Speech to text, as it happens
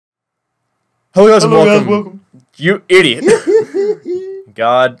Hello guys, and welcome. You idiot.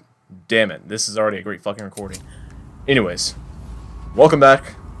 God damn it. This is already a great fucking recording. Anyways, welcome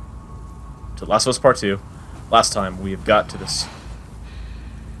back to Last of Us Part 2. Last time we have got to this.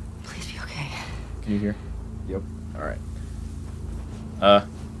 Please be okay. Can you hear? Yep. Alright.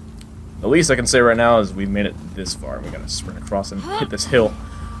 The least I can say right now is we made it this far. We gotta sprint across and hit this hill.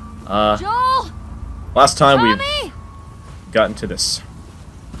 Joel! Last time Tommy! we've gotten to this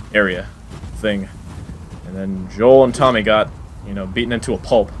area thing. And then Joel and Tommy got, you know, beaten into a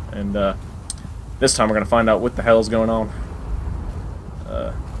pulp. And this time we're gonna find out what the hell is going on.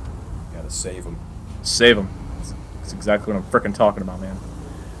 Gotta save him. Save him. That's exactly what I'm frickin' talking about, man.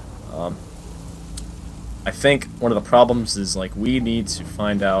 I think one of the problems is, like, we need to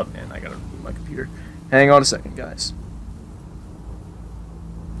find out, and I gotta move my computer. Hang on a second, guys.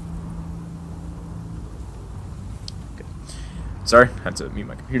 Okay. Sorry, had to mute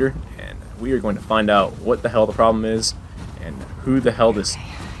my computer, and we are going to find out what the hell the problem is, and who the hell this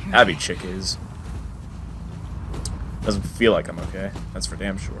Abby chick is. Doesn't feel like I'm okay. That's for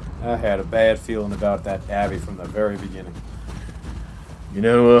damn sure. I had a bad feeling about that Abby from the very beginning. You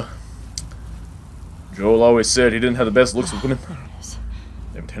know, Joel always said he didn't have the best looks with women.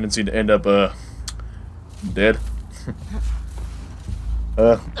 They have a tendency to end up, dead.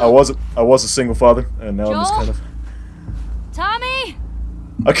 I was a single father, and now I'm just kind of... Tommy!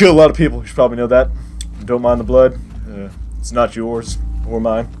 I kill a lot of people, you should probably know that. Don't mind the blood. It's not yours, or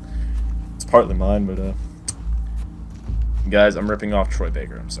mine. It's partly mine, but, guys, I'm ripping off Troy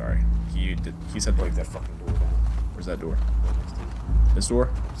Baker, I'm sorry. He said, Break that fucking door down. Where's that door? Right next to you. This door?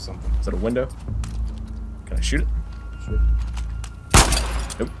 Something. Is that a window? Can I shoot it? Sure.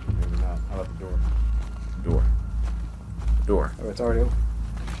 Nope. Maybe not. How about the door? Door. Door. Oh, it's already open.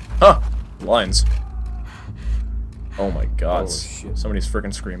 Huh! Lines. Oh my god. Oh, shit. Somebody's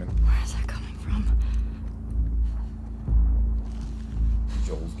freaking screaming. Where is that coming from?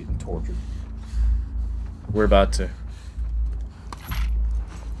 Joel's getting tortured. We're about to...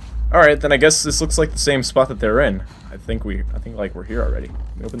 Alright, then I guess this looks like the same spot that they're in. I think like we're here already.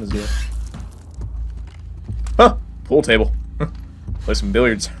 Let me open this door. Huh! Pool table. Play some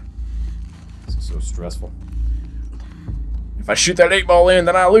billiards. This is so stressful. If I shoot that 8-ball in,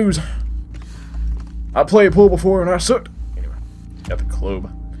 then I lose. I played pool before and I sucked. Anyway, got the club.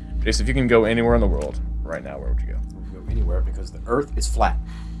 Jason, if you can go anywhere in the world right now, where would you go? We can go anywhere because the Earth is flat.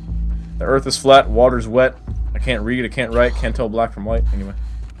 The earth is flat, water's wet. I can't read, I can't write, can't tell black from white. Anyway.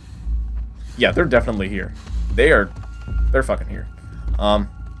 Yeah, they're definitely here. They're fucking here.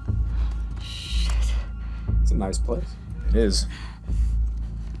 Shit. It's a nice place. It is.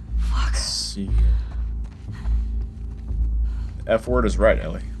 Fuck. Let's see here. The F word is right,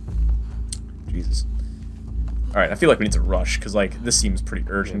 Ellie. Jesus. Alright, I feel like we need to rush, because, like, this seems pretty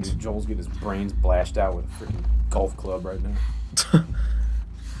urgent. Yeah, Joel's getting his brains blashed out with a freaking golf club right now. Can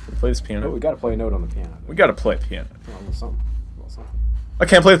we play this piano? Oh, we gotta play a note on the piano. We gotta play piano. Come on, a little something. A little something. I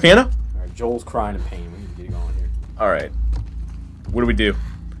can't play the piano? Alright, Joel's crying in pain. We need to get it going here. Alright. What do we do?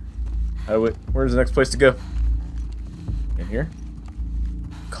 Where's the next place to go? In here?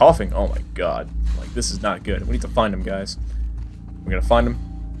 Coughing? Oh my god. Like, this is not good. We need to find him, guys. We're gonna find him.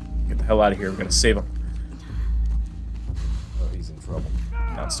 Get the hell out of here. We're gonna save him. Oh, he's in trouble.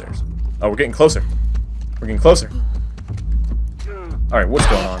 Downstairs. Oh, we're getting closer. We're getting closer. Alright, what's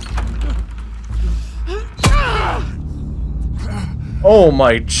going on? Oh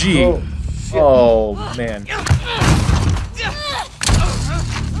my gee. Oh, shit. Oh man. Pin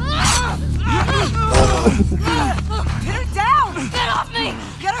her down! Get off me!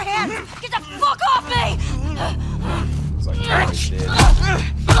 Get her hands! Get the fuck off me! It's like Tommy's dead.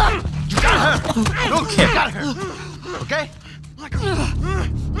 You got her! Look, you got her! Okay?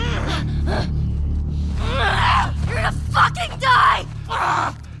 You're gonna fucking die!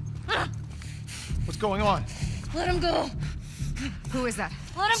 What's going on? Let him go! Who is that?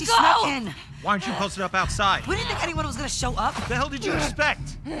 Let him She go! snuck in. Why aren't you posted up outside? We didn't think anyone was gonna show up. What the hell did you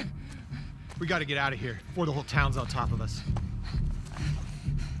expect? We gotta get out of here before the whole town's on top of us.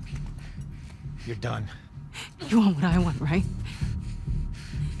 You're done. You want what I want, right?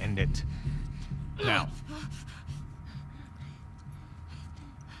 End it. Now.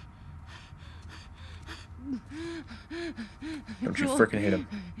 Don't you freaking hate him.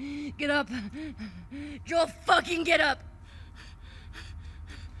 Get up! Joel, fucking get up!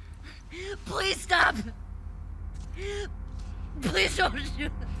 Please stop! Please don't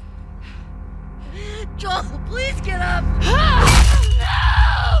shoot! Joel, please get up! No!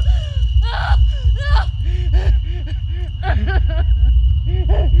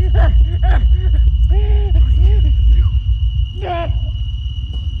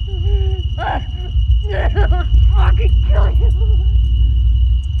 fucking kill you.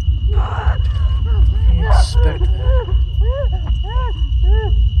 I expect that.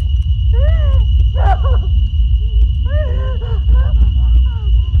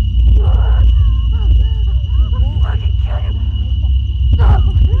 Fucking kill you.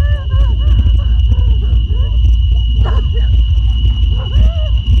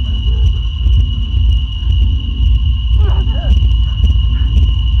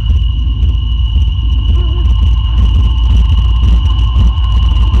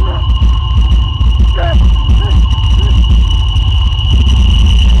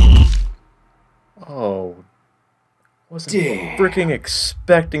 Oh, wasn't Damn. freaking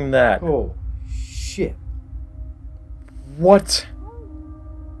expecting that. Oh, shit. What?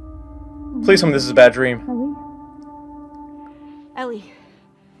 Please tell me this is a bad dream. Ellie.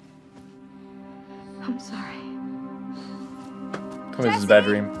 I'm sorry. Tell me this is a bad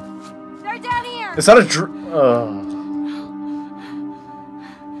dream. They're down here. It's not a dream.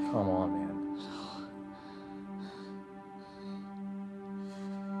 Come on, man.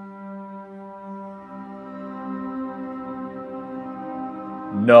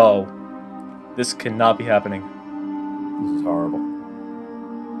 No. This cannot be happening. This is horrible.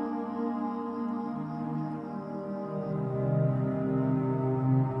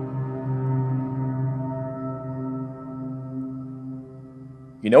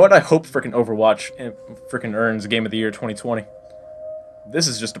 You know what? I hope frickin' Overwatch frickin' earns Game of the Year 2020. This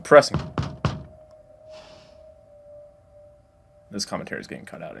is just depressing. This commentary is getting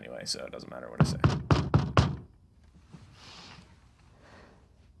cut out anyway, so it doesn't matter what I say.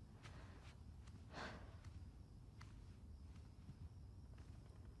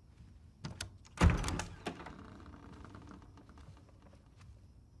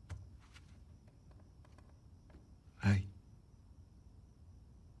 Hey,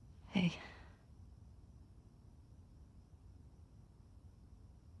 Hey.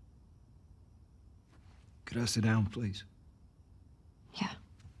 could I sit down, please? Yeah.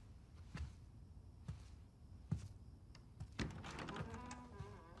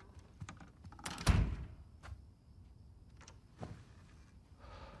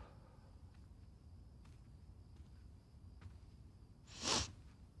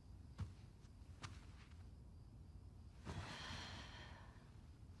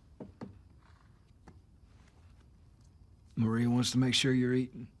 Maria wants to make sure you're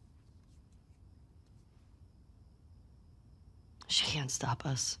eating. She can't stop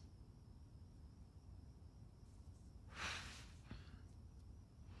us.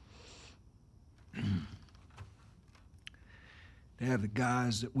 To have the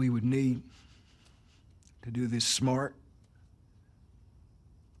guys that we would need to do this smart,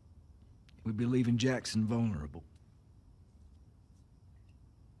 we'd be leaving Jackson vulnerable.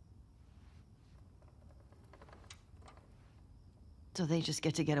 So they just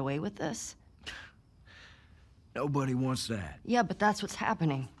get to get away with this? Nobody wants that. Yeah, but that's what's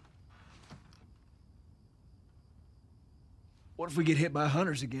happening. What if we get hit by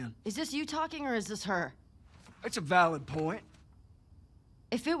hunters again? Is this you talking or is this her? It's a valid point.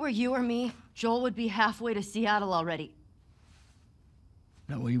 If it were you or me, Joel would be halfway to Seattle already.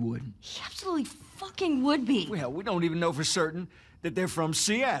 No, he wouldn't. He absolutely fucking would be. Well, we don't even know for certain that they're from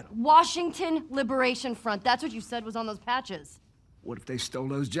Seattle. Washington Liberation Front. That's what you said was on those patches. What if they stole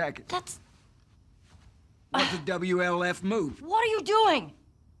those jackets? That's... What if the WLF moved? What are you doing?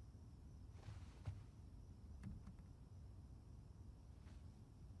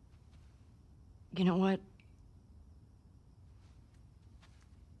 You know what?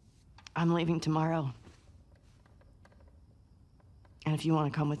 I'm leaving tomorrow. And if you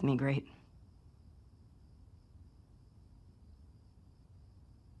want to come with me, great.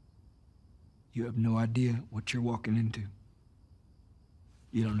 You have no idea what you're walking into.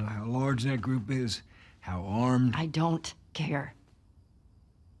 You don't know how large that group is, how armed. I don't care.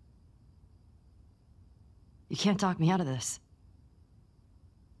 You can't talk me out of this.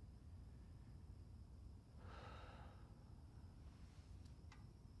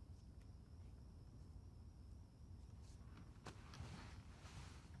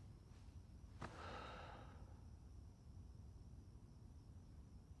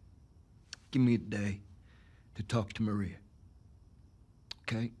 Give me a day to talk to Maria.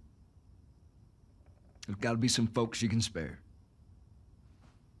 Okay? There's got to be some folks you can spare.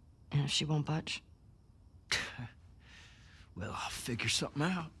 And if she won't budge? Well, I'll figure something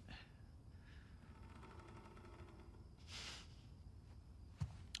out.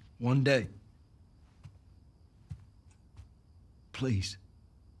 One day. Please.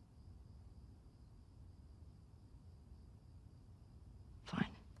 Fine.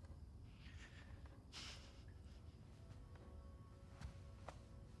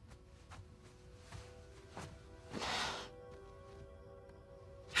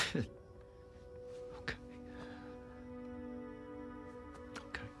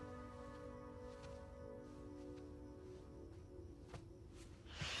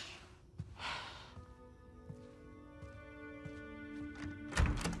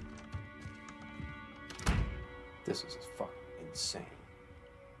 This is fucking insane.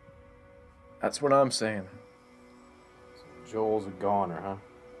 That's what I'm saying. So Joel's a goner,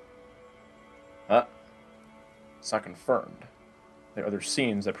 huh? It's not confirmed. There are other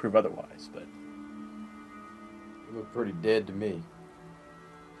scenes that prove otherwise, but... You look pretty dead to me.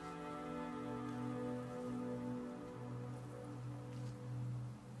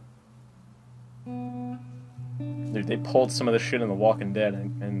 Dude, they pulled some of the shit in The Walking Dead,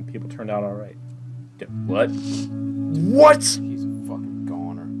 and people turned out alright. What? What?! He's a fucking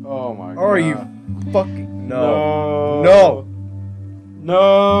goner. Oh my god. Are you fucking... No. No.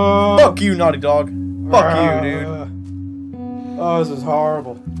 No! No. Fuck you, Naughty Dog. Fuck you, dude. Oh, this is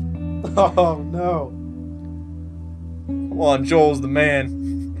horrible. Oh no. Come on, Joel's the man.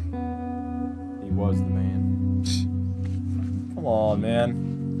 He was the man. Come on, man.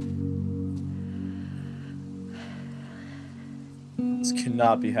 This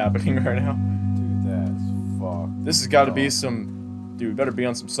cannot be happening right now. Dude, that's fucked. This has got to be some... Dude, better be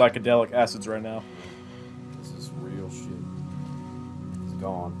on some psychedelic acids right now. This is real shit. He's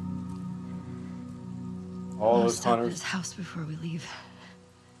gone. All those Stop at hunters. his house before we leave.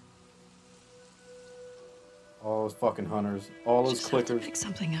 All those fucking hunters. All those Just have to clickers. pick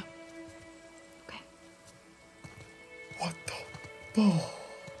something up. Okay. What the...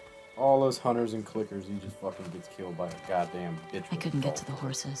 All those hunters and clickers. He just fucking gets killed by a goddamn bitch. I couldn't get to the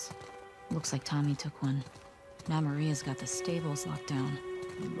horses. Looks like Tommy took one. Now Maria's got the stables locked down.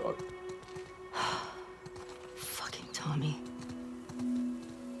 Fucking Tommy.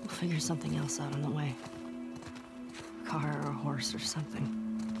 We'll figure something else out on the way. A car or a horse or something.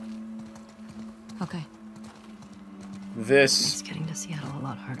 Okay. This It's getting to Seattle a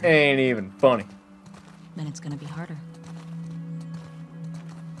lot harder. ain't even funny. Then it's gonna be harder.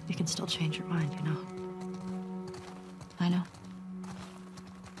 You can still change your mind, you know. I know.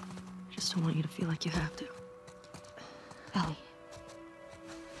 Just don't want you to feel like you have to. Ellie.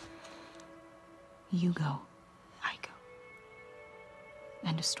 You go. I go.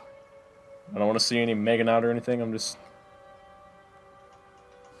 End of story. I don't want to see any Megan out or anything. I'm just...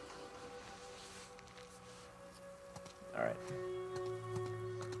 Alright.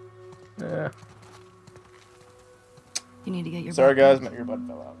 Yeah. You need to get your Sorry, back guys. My earbud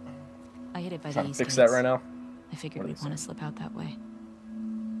fell out. I hit it by Trying the to east fix gates. that right now. I figured What do we'd they want to say? slip out that way.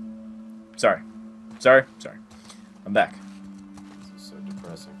 Sorry. Sorry. Sorry. I'm back. This is so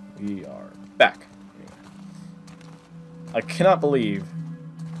depressing. We are back. I cannot believe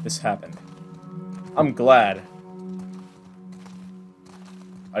this happened. I'm glad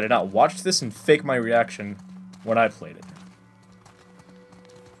I did not watch this and fake my reaction when I played it.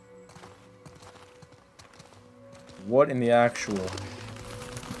 What in the actual...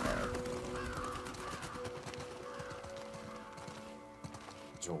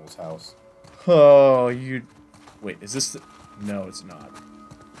 Joel's house. Oh, you... Wait, is this the... No, it's not.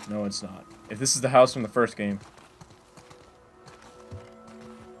 No, it's not. If this is the house from the first game...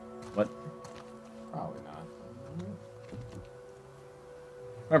 What? Probably not.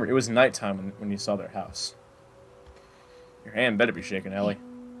 Remember, it was nighttime when you saw their house. Your hand better be shaking, Ellie.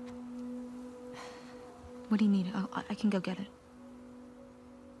 What do you need? Oh, I can go get it.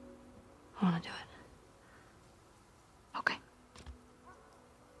 I want to do it. Okay.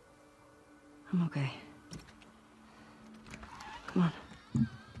 I'm okay. Come on.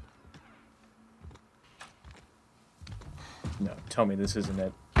 No, tell me this isn't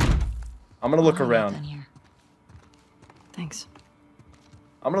it. I'm gonna look I'll hang out around. down here. Thanks.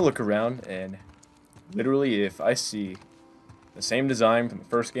 I'm gonna look around and literally if I see the same design from the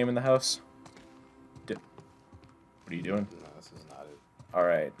first game in the house... What are you doing? No, this is not it.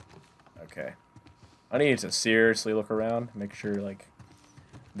 Alright. Okay. I need to seriously look around, make sure, like...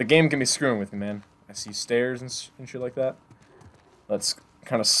 The game can be screwing with me, man. I see stairs and shit like that. Let's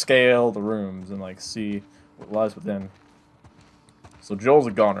kind of scale the rooms and, like, see what lies within. So Joel's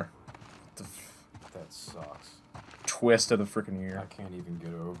a goner. The That sucks. twist of the freaking I year. can't even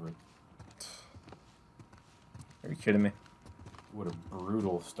get over it. Are you kidding me? What a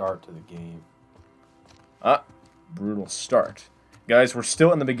brutal start to the game. Ah, brutal start. Guys, we're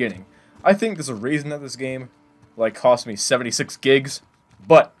still in the beginning. I think there's a reason that this game, like, cost me 76 gigs,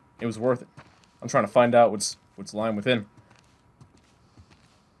 but it was worth it. I'm trying to find out what's lying within.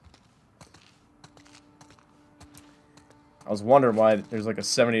 I was wondering why there's like a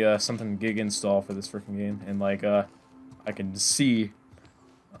 70 something gig install for this freaking game, and like I can see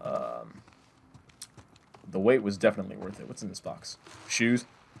the wait was definitely worth it. What's in this box? Shoes.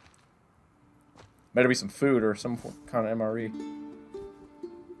 Better be some food or some kind of MRE.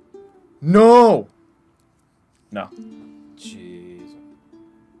 No! No. Jeez.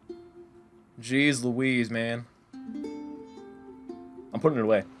 Jeez Louise, man. putting it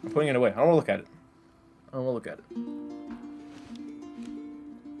away. I'm putting it away. I don't want to look at it. I don't want to look at it.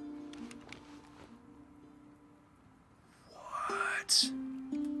 What?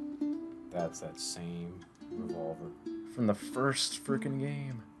 That's that same revolver. From the first freaking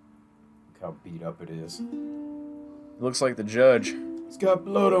game. Look how beat up it is. It looks like the judge. It's got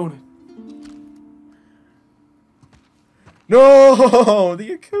blood on it. No!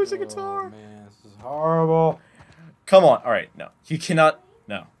 The acoustic guitar! Oh man, this is horrible. Come on. Alright, no. You cannot...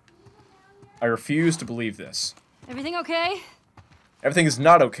 No. I refuse to believe this. Everything okay? Everything is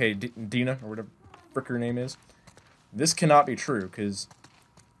not okay, Dina, or whatever frick her name is. This cannot be true, because...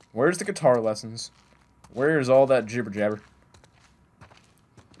 Where's the guitar lessons? Where's all that jibber-jabber?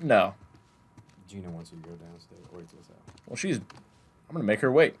 No. Gina wants you to go downstairs. Wait till it's out. Well, she's... I'm gonna make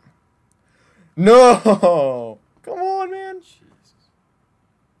her wait. No! Come on, man! Jesus.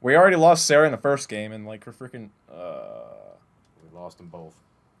 We already lost Sarah in the first game, and, like, her freaking... We lost them both.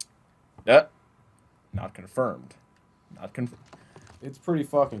 Not confirmed. Not confirmed. It's pretty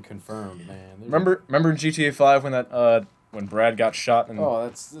fucking confirmed, man. Remember in GTA 5 when that, when Brad got shot and... Oh,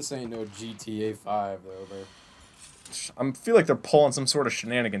 this ain't no GTA 5, though, bro. I feel like they're pulling some sort of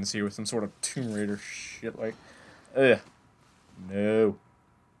shenanigans here with some sort of Tomb Raider shit, like... Ugh. No.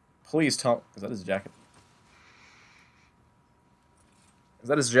 Please tell... Is that his jacket? Is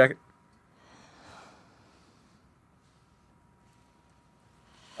that his jacket?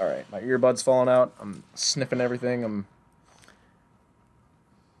 Alright, my earbud's falling out. I'm sniffing everything. I'm...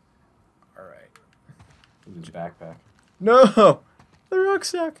 Alright. In his backpack. No! The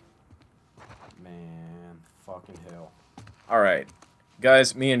rucksack! Man, fucking hell. Alright.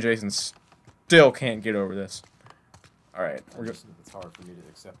 Guys, me and Jason still can't get over this. Alright, It's hard for me to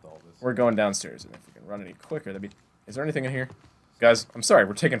accept all this. we're going downstairs, and if we can run any quicker, that'd be... Is there anything in here? Guys, I'm sorry,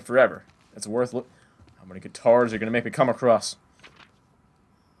 we're taking forever. It's worth look. How many guitars are you gonna make me come across?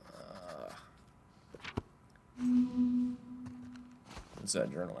 What's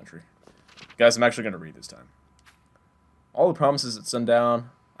that journal entry? Guys, I'm actually gonna read this time. All the promises at sundown,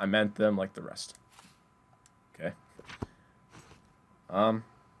 I meant them like the rest. Okay.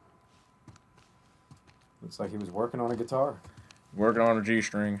 Looks like he was working on a guitar. Working on a G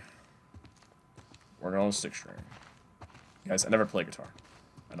string. Working on a 6-string. Guys, I never play guitar.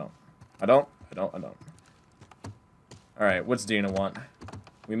 I don't. Alright, what's Dina want?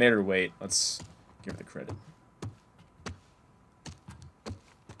 We made her wait. Let's give her the credit.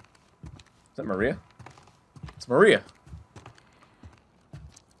 Is that Maria? It's Maria.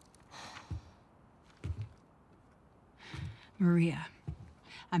 Maria,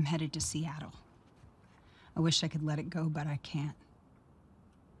 I'm headed to Seattle. I wish I could let it go, but I can't.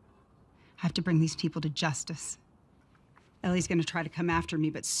 I have to bring these people to justice. Ellie's gonna try to come after me,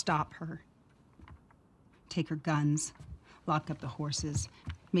 but stop her. Take her guns, lock up the horses,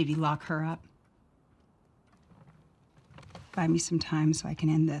 maybe lock her up. Buy me some time so I can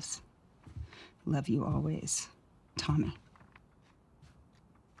end this. Love you always, Tommy.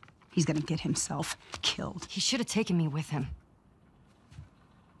 He's gonna get himself killed. He should have taken me with him.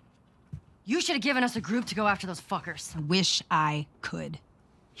 You should have given us a group to go after those fuckers. I wish I could.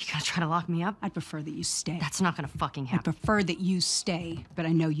 You gonna try to lock me up? I'd prefer that you stay. That's not gonna fucking I happen. prefer that you stay, but I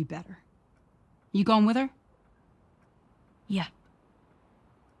know you better. You going with her? Yeah.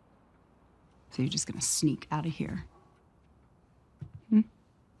 So you're just gonna sneak out of here?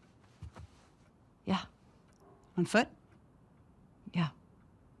 Yeah. On foot? Yeah.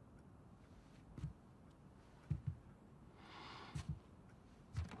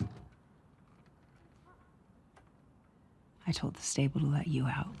 I told the stable to let you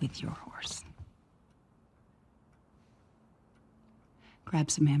out with your horse.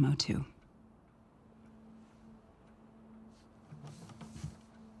 Grab some ammo, too.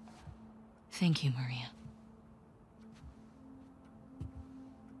 Thank you, Maria.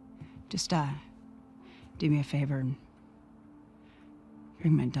 Just, do me a favor and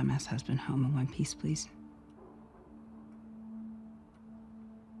bring my dumbass husband home in one piece, please.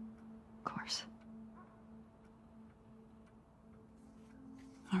 Of course.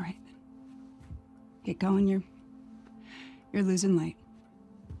 All right, then. Get going, you're losing light.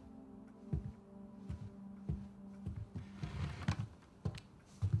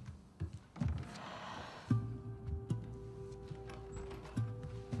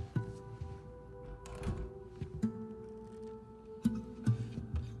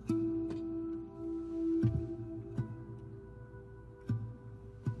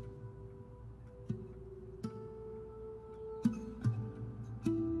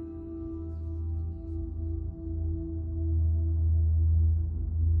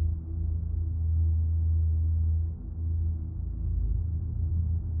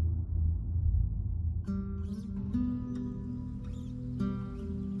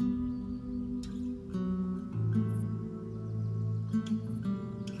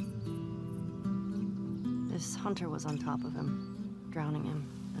 Hunter was on top of him, drowning him,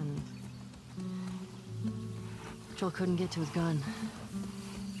 and Joel couldn't get to his gun.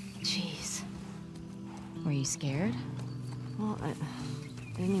 Jeez. Were you scared? Well, I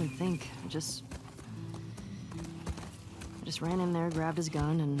didn't even think. I just ran in there, grabbed his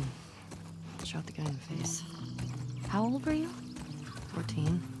gun, and shot the guy in the face. How old were you?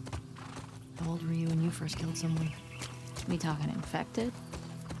 14. How old were you when you first killed someone? We talking infected?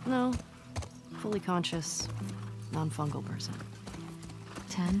 No. Fully conscious, non-fungal person.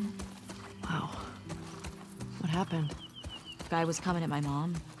 10? Wow. What happened? Guy was coming at my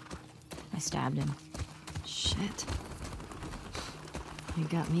mom. I stabbed him. Shit. You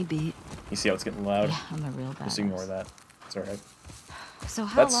got me beat. You see how it's getting loud? Yeah, I'm a real badass. Just ignore that. It's alright. So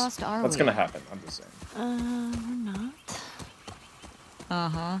how lost are we? That's gonna happen, I'm just saying. We're not.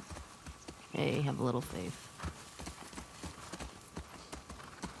 Uh-huh. Hey, have a little faith.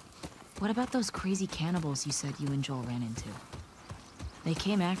 What about those crazy cannibals you said you and Joel ran into? They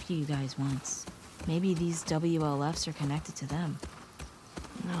came after you guys once. Maybe these WLFs are connected to them.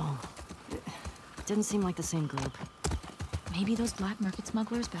 No. It didn't seem like the same group. Maybe those black market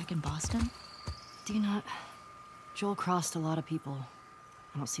smugglers back in Boston? Do you not? Joel crossed a lot of people.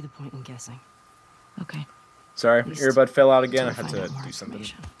 I don't see the point in guessing. Okay. Sorry, least earbud fell out again. I until had I to find out more do something,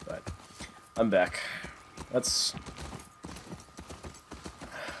 information. but I'm back. That's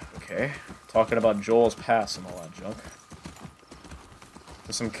okay. Talking about Joel's past and all that junk.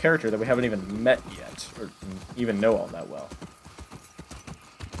 There's some character that we haven't even met yet, or even know all that well.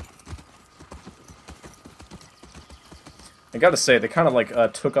 I gotta say, they kind of like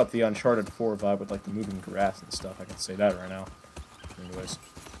took up the Uncharted 4 vibe with like the moving grass and stuff. I can say that right now. Anyways.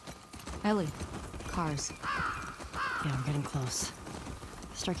 Ellie, cars. Yeah, we're getting close.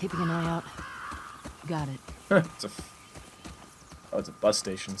 Start keeping an eye out. Got it. It's a bus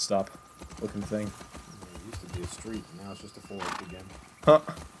station stop looking thing. It used to be a street, and now it's just a forest again. Huh.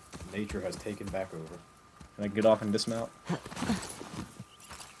 Nature has taken back over. Can I get off and dismount?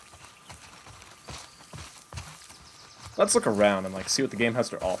 Let's look around and like see what the game has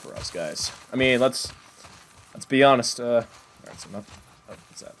to offer us, guys. I mean, let's be honest. Alright, so enough. Oh,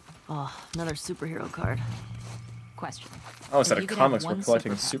 what's that? Oh, another superhero card. Question. Oh, instead If of you could comics, have we're one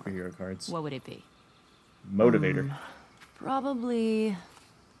collecting superpower, superhero cards. What would it be? Motivator. Probably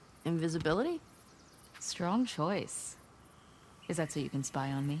invisibility? Strong choice. Is that so you can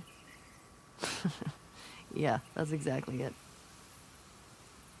spy on me? Yeah, that's exactly it.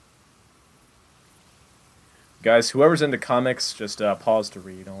 Guys, whoever's into comics, just pause to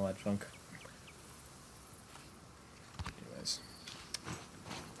read all that junk. Anyways.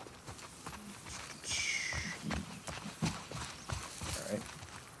 Alright.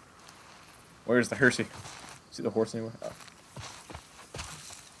 Where's the Hersey? See the horse anywhere? Oh.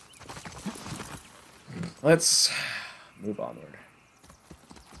 Let's move onward.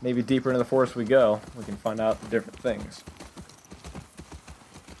 Maybe deeper into the forest we go, we can find out different things.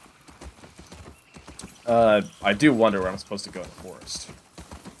 I do wonder where I'm supposed to go in the forest.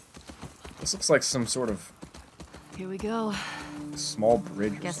 This looks like some sort of Here we go. small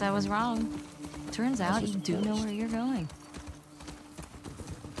bridge. or Guess I was wrong. Turns out just you a do know forest. where you're going.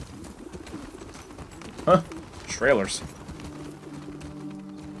 Huh? Trailers.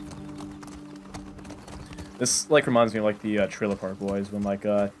 This like reminds me of like the Trailer Park Boys when like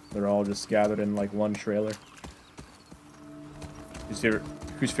they're all just gathered in like one trailer. Who's your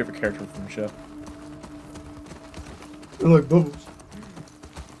favorite character from the show? I like bubbles.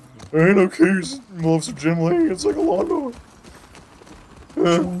 There ain't no keys. Loves of Jim Lee. It's like a lawnmower.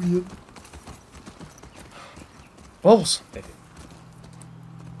 Bubbles.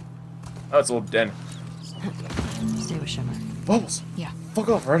 Oh, it's a little den. Stay with Shimmer. Bubbles. Yeah. Fuck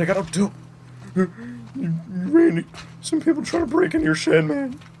off, right? I gotta do. Randy, some people trying to break into your shed,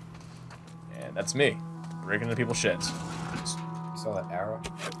 man. And that's me, breaking into people's sheds. You saw that arrow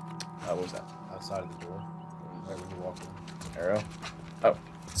What was that? outside of the door? Right when you walked in. Arrow? Oh.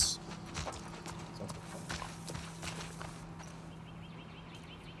 It's...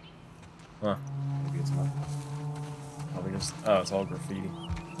 Huh. Maybe it's not. Probably just... Oh, it's all graffiti.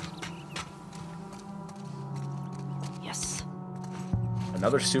 Yes.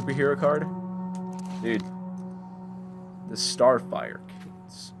 Another superhero card? Dude. The Starfire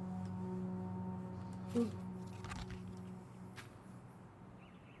kids.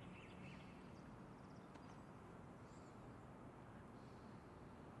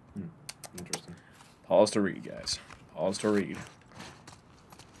 Interesting. Pause to read, guys. Pause to read.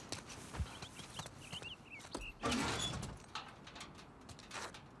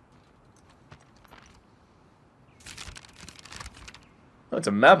 it's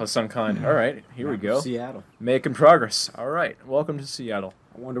a map of some kind. All right, here we go. Seattle. Making progress. All right, welcome to Seattle.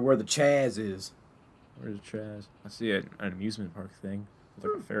 I wonder where the Chaz is. Where's Chaz? I see an amusement park thing. It's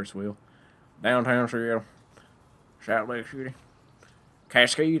like a Ferris wheel. Downtown Seattle. Salt Lake City.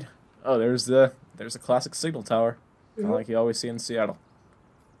 Cascade. Oh, there's the classic signal tower. Kind of like you always see in Seattle.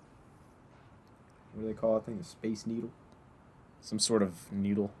 What do they call that thing? The Space Needle? Some sort of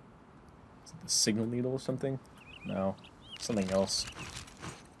needle. Is it the signal needle or something? No. Something else.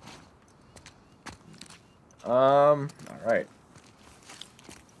 Alright.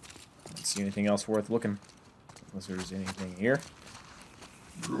 Don't see anything else worth looking. Unless there's anything here.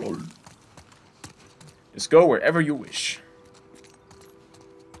 Just go wherever you wish.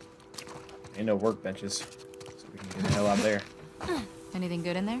 Ain't no workbenches. So we can get the hell out of there. Anything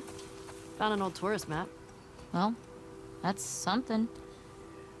good in there? Found an old tourist map. Well, that's something.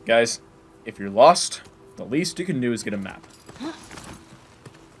 Guys, if you're lost, the least you can do is get a map.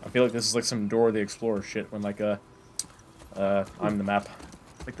 I feel like this is like some Dora the Explorer shit when like I'm the map.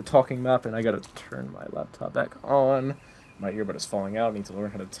 Like the talking map, and I gotta turn my laptop back on. My earbud is falling out. I need to learn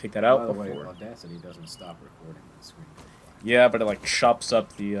how to take that out By the before. way, Audacity doesn't stop recording the screen. Yeah, but it like chops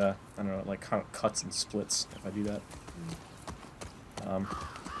up the I don't know, it like kind of cuts and splits if I do that.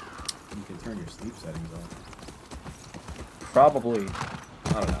 You can turn your sleep settings on. Probably,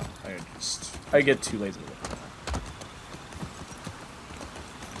 I don't know. I get too lazy with it.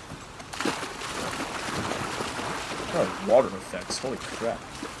 Oh, water effects! Holy crap!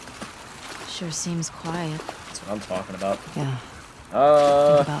 Sure seems quiet. That's what I'm talking about. Yeah.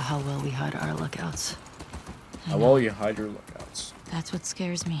 Think about how well we hide our lookouts. How well you hide your lookouts. That's what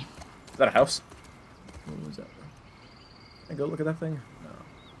scares me. Is that a house? What was that? Can I go look at that thing?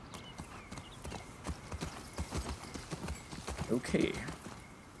 No. Okay.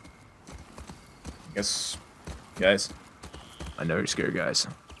 I guess, guys. I know you're scared, guys,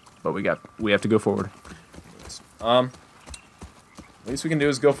 but we have to go forward. Least we can do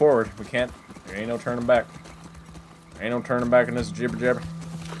is go forward. We can't. There ain't no turning back. There ain't no turning back in this jibber jabber.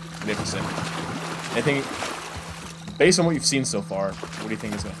 What do you have to say? Anything? Based on what you've seen so far, what do you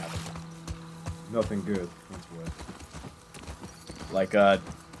think is gonna happen? Nothing good. That's what. Like,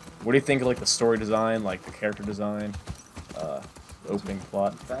 what do you think of like the story design, like the character design, the opening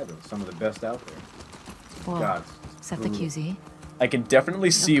plot? Fabulous. Some of the best out there. Well, God. except the QZ. I can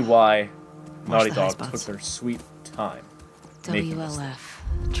definitely see why Naughty the high Dog took spots? their sweet time making this thing.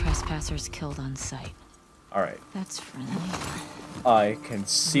 WLF. Trespassers killed on sight. All right, That's friendly. I can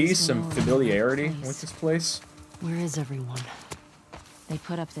see There's some no familiarity place. with this place. Where is everyone? They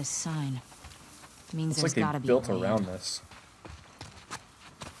put up this sign. Means It's there's like gotta they be built a lane. around this.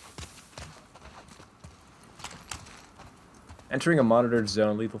 Entering a monitored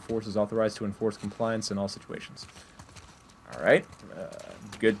zone, lethal force is authorized to enforce compliance in all situations. All right,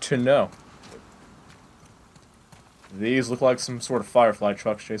 good to know. These look like some sort of Firefly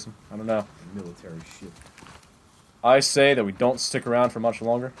trucks, Jason. I don't know. Military shit. I say that we don't stick around for much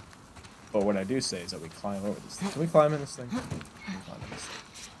longer, but what I do say is that we climb over this thing. Can we climb in this thing? We can climb in this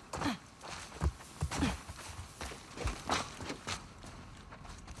thing.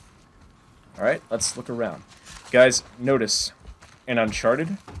 Alright, let's look around. Guys, notice, in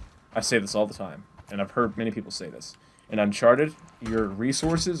Uncharted, I say this all the time, and I've heard many people say this. In Uncharted, your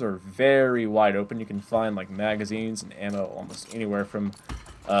resources are very wide open. You can find, like, magazines and ammo almost anywhere from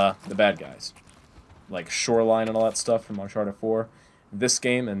the bad guys. Like Shoreline and all that stuff from Uncharted 4. This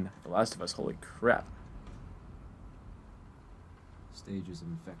game and The Last of Us, holy crap. Stages of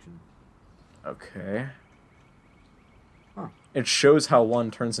infection. Okay. Huh. It shows how one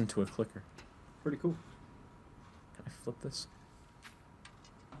turns into a clicker. Pretty cool. Can I flip this?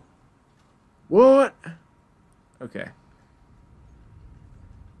 What? Okay.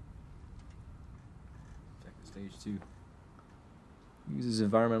 Check the stage 2. Uses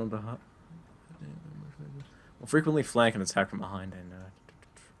environmental to will frequently flank and attack from behind and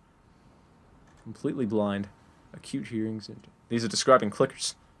completely blind. Acute hearings. These are describing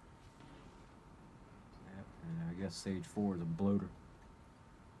clickers. Yep. And I guess stage 4 is a bloater.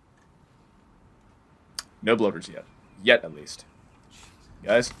 No bloaters yet. Yet, at least.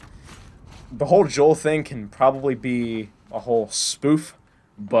 Guys, the whole Joel thing can probably be a whole spoof,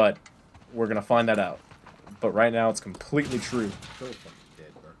 but we're going to find that out. But right now, it's completely true. So fucking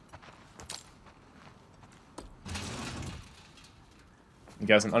dead, bro. And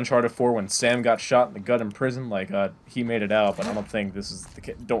guys, in Uncharted 4, when Sam got shot in the gut in prison, like, he made it out, but I don't think this is the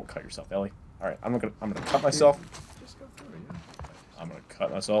case. Don't cut yourself, Ellie. Alright, I'm gonna cut myself. Just go through it, yeah. I'm gonna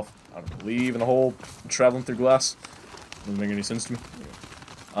cut myself. I don't believe in the whole traveling through glass. Doesn't make any sense to me.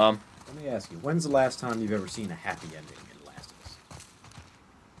 Let me ask you, when's the last time you've ever seen a happy ending in Last of Us?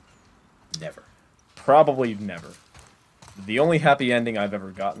 Probably never. The only happy ending I've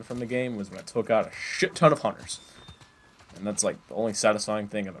ever gotten from the game was when I took out a shit ton of hunters. And that's like the only satisfying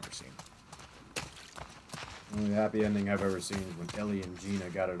thing I've ever seen. The only happy ending I've ever seen is when Ellie and Gina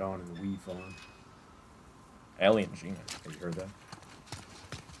got it on in the weed farm. Ellie and Gina. Have you heard that?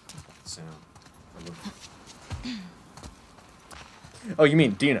 Sound. Oh, you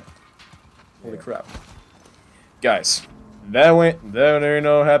mean Dina. Holy crap. Guys, that ain't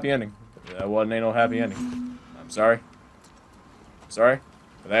no happy ending. That ain't no happy ending. I'm sorry. Sorry.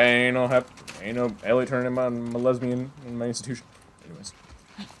 But that ain't no Ellie turning my lesbian in my institution. Anyways.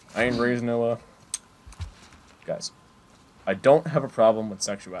 I ain't raised no, Guys, I don't have a problem with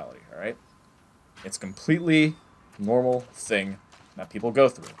sexuality, alright? It's a completely normal thing that people go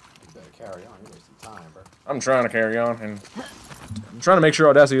through. You better carry on. You're wasting time, bro. I'm trying to carry on, and I'm trying to make sure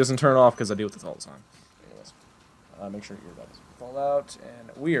Audacity doesn't turn off, because I deal with this all the time. Anyways, make sure your earbud doesn't fall out, and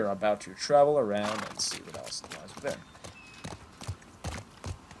we are about to travel around and see what else lies within.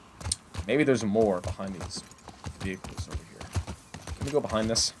 Maybe there's more behind these vehicles over here. Can we go behind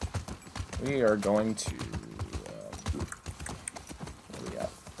this? We are going to... where are we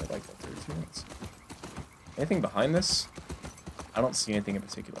at? I like that 32 minutes. Anything behind this? I don't see anything in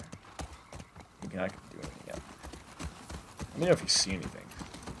particular. I can do anything yet. Let me know if you see anything.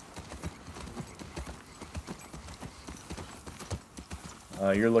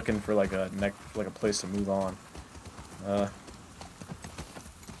 You're looking for like a place to move on.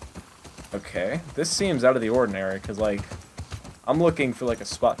 Okay, this seems out of the ordinary because like I'm looking for like a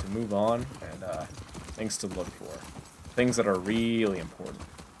spot to move on and things to look for, things that are really important.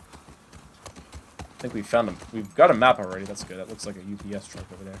 I think we found them. We've got a map already. That's good. That looks like a UPS truck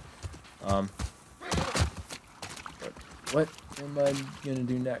over there. What am I gonna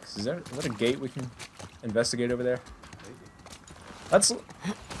do next? Is that a gate we can investigate over there? Let's,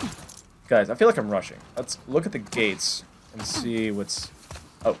 guys. I feel like I'm rushing. Let's look at the gates and see what's.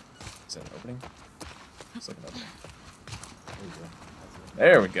 Oh, is that an opening? It's like an opening.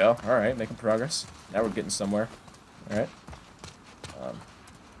 There we go. All right, making progress. Now we're getting somewhere. All right.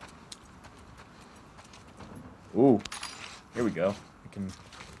 Ooh, here we go. We can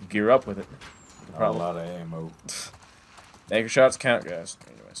gear up with it. Not a lot of ammo. Make your shots count, guys.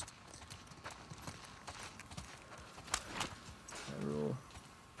 Anyways.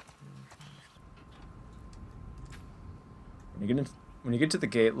 When you get to the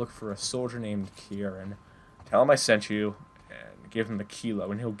gate, look for a soldier named Kieran. Tell him I sent you, and give him the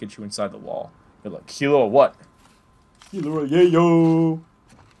kilo, and he'll get you inside the wall. You're like, kilo of what? Kilo of yayo.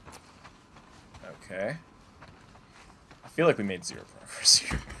 Okay. I feel like we made zero progress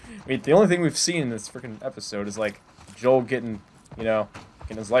here. I mean, the only thing we've seen in this freaking episode is like Joel getting, you know,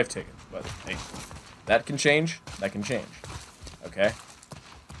 getting his life taken. But hey, that can change. That can change. Okay.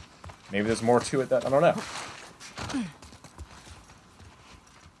 Maybe there's more to it that I don't know.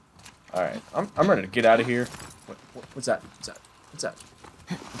 All right, I'm ready to get out of here. What's that? What's that? What's that?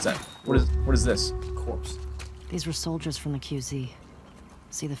 What's that? What is this? Corpse. These were soldiers from the QZ.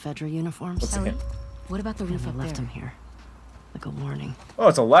 See the Fedra uniforms? What's the What about the roof I up left there? them here. Like a warning. Oh,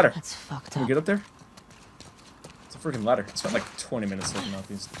 it's a ladder. That's fucked Can we up. get up there? It's a freaking ladder. I spent like 20 minutes looking out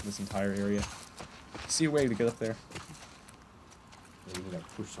this entire area. See a way to get up there. Maybe we gotta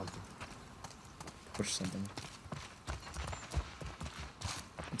push something. Push something.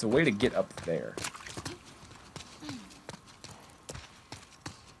 It's a way to get up there.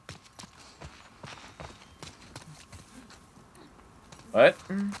 What?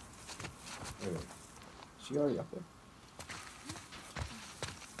 Wait. She already up there?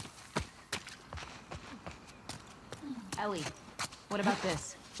 Ellie, what about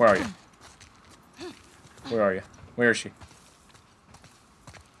this? Where are you? Where are you? Where is she?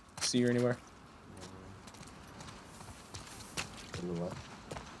 See her anywhere? To the left.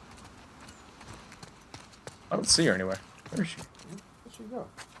 I don't see her anywhere. Where is she? Where'd she go?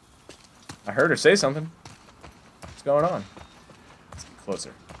 I heard her say something. What's going on? Let's get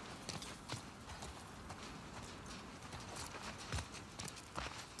closer.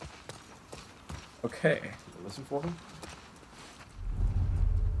 Okay. Listen for him?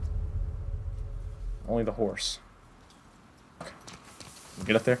 Only the horse.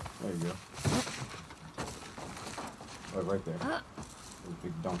 Get up there. There you go. Right there. Those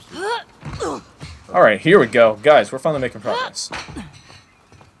big dumpsters. Alright, here we go. Guys, we're finally making progress.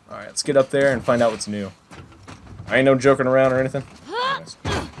 Alright, let's get up there and find out what's new. I ain't no joking around or anything. Anyways.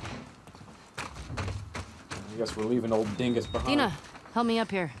 I guess we're leaving old dingus behind. Dina, help me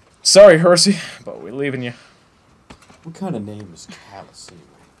up here. Sorry, Hersey, but we're leaving you. What kind of name is Callus anyway?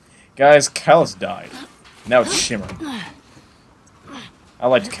 Guys, Callus died. Now it's Shimmer. I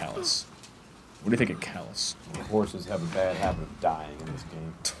liked Callus. What do you think of Callus? Horses have a bad habit of dying in this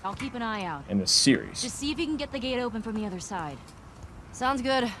game. I'll keep an eye out. In this series. Just see if you can get the gate open from the other side. Sounds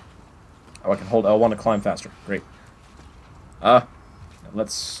good. Oh, I can hold L1 to climb faster. Great. Now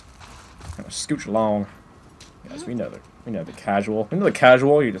let's kind of scooch along. Guys, we know the casual. We know the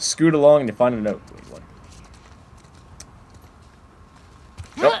casual. You just scoot along and you find a note. Wait, what?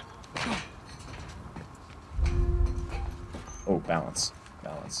 Nope. Oh, balance.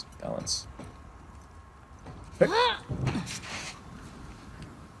 Balance. Balance. Hey.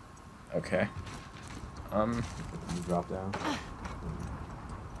 Okay. You drop down.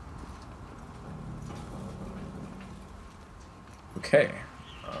 Okay.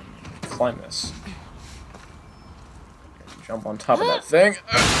 Climb this. Jump on top of that thing.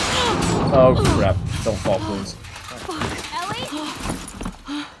 Oh crap! Don't fall, please. Ellie?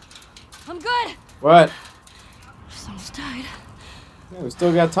 I'm good. What? Just almost died. Yeah, we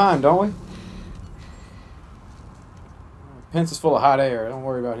still got time, don't we? Pence is full of hot air. Don't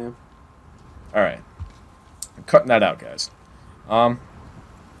worry about him. All right. I'm cutting that out, guys.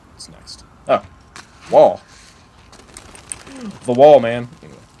 What's next? Oh, wall. The wall, man.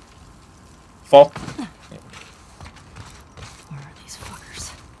 Anyway. Fall. Where are these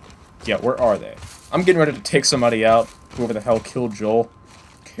fuckers? Yeah, where are they? I'm getting ready to take somebody out. Whoever the hell killed Joel.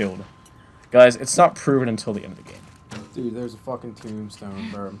 Killed. Guys, it's not proven until the end of the game. Dude, there's a fucking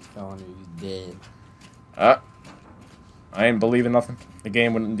tombstone, bro. I'm telling you, he's dead. I ain't believing nothing. The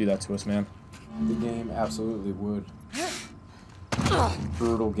game wouldn't do that to us, man. The game absolutely would.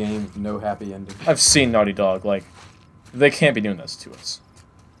 Brutal game with no happy ending. I've seen Naughty Dog, like, they can't be doing this to us.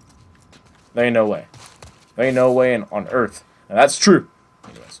 There ain't no way. There ain't no way on Earth. And that's true.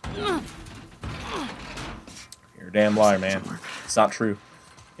 Anyways. You're a damn liar, man. It's not true.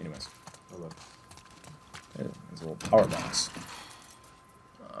 Anyways. Oh, look. There's a little power box.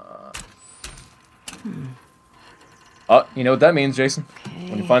 You know what that means, Jason? Okay.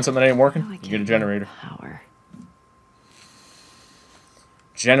 When you find something that ain't working, How do I you get a get generator. Power.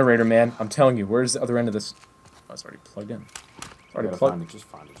 Generator, man. I'm telling you, where's the other end of this? Oh, it's already plugged in. It's already plugged. Just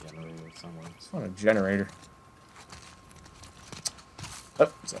find a generator somewhere. It's not a generator. Oh,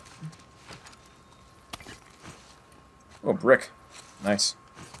 what's that? Oh, brick. Nice.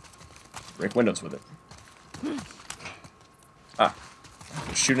 Break windows with it. Ah.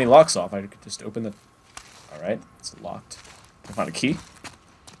 Shoot any locks off. I could just open the... Alright, it's locked. Can I find a key?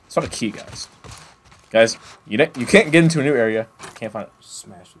 It's not a key, guys. Guys, you can't get into a new area. Can't find it.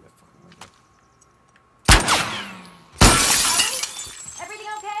 Smash through that fucking window. Everything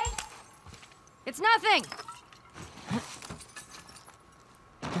okay? It's nothing.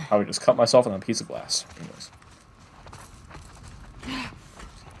 I would just cut myself on a piece of glass. Anyways.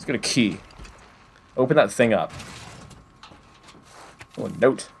 Let's get a key. Open that thing up. Oh, a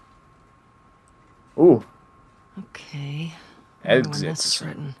note. Ooh. Okay. I wonder when this Exits. is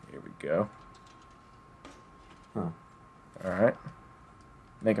written. Here we go. Huh. Alright.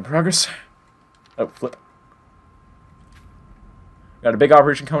 Making progress. Oh, flip. Got a big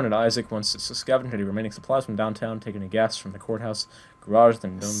operation coming at Isaac wants to scavenge the remaining supplies from downtown, taking a gas from the courthouse garage,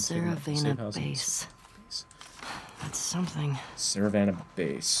 then dome taking it from the safe Saravana house. base. That's something. Saravana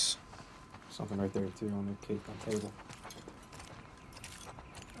base. Something right there too on the cake on table.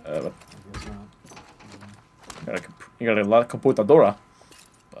 What? I guess not. You got a la computadora.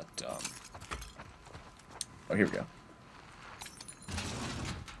 But, oh, here we go.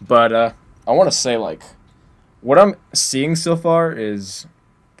 But, I want to say, like, what I'm seeing so far is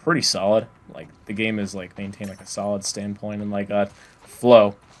pretty solid. Like, the game is, like, maintained, like, a solid standpoint and, like, a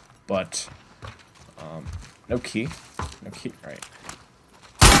flow. But, no key. No key, right.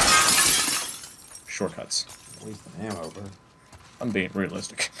 Shortcuts. Wasting ammo, bro. I'm being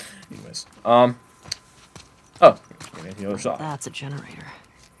realistic. Anyways. Oh, the other side. That's a generator.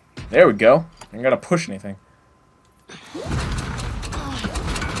 There we go. I ain't gotta push anything.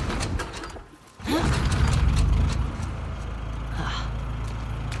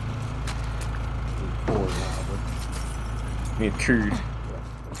 Cord now, but Need a cord.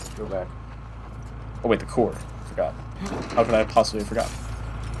 go back. Oh wait, the cord. Forgot. How could I possibly have forgot?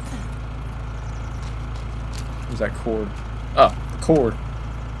 Where's that cord? Oh, the cord.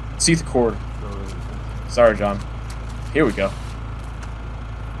 See the cord. Throw it in the thing. Sorry, John. Here we go.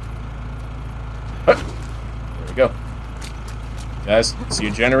 There we go. Guys, see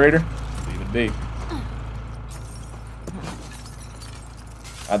a generator? Leave it be.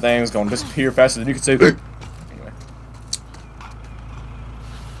 That thing's gonna disappear faster than you can say. Anyway.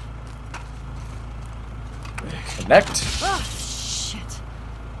 Connect. Oh, shit.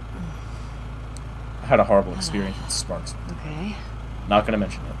 I had a horrible experience with Sparks. Okay. Not gonna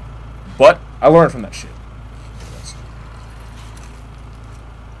mention it. But I learned from that shit.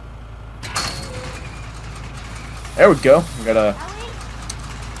 There we go. We got a.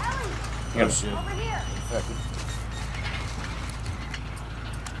 Oh shit. Infected.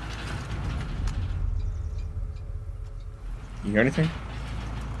 You hear anything?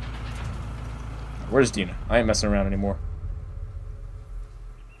 Where's Dina? I ain't messing around anymore.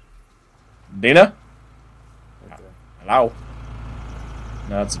 Dina? Right there. Hello?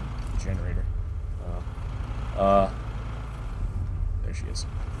 No, that's a generator. There she is.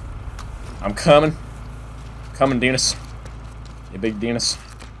 I'm coming. Coming, Dinas. You big Dinas.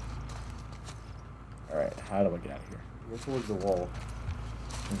 Alright, how do I get out of here? Go towards the wall.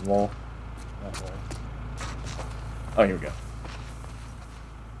 There's a wall. That wall. Oh, here we go.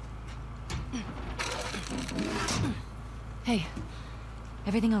 Hey,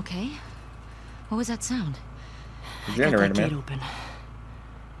 everything okay? What was that sound? The Got generator, that gate man. open.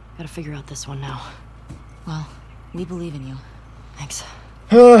 Gotta figure out this one now. Well, we believe in you. Thanks.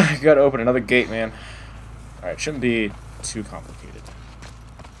 You gotta open another gate, man. Alright, shouldn't be too complicated.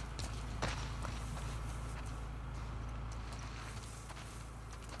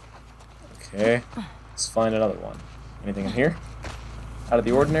 Okay, let's find another one. Anything in here? Out of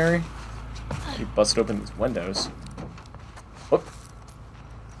the ordinary? You busted open these windows. Whoop.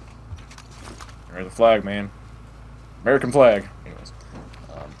 There's the flag, man. American flag. Anyways.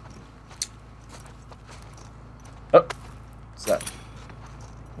 Oh! What's that?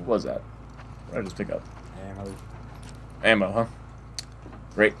 What was that? What did I just pick up? Ammo. Ammo, huh?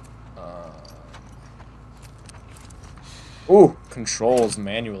 Great. Ooh, controls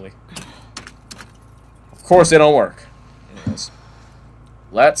manually. Of course they don't work. Anyways.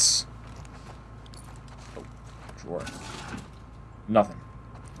 Let's... Oh, drawer. Nothing.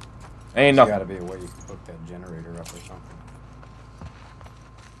 Ain't There's nothing. gotta be a way you can hook that generator up or something.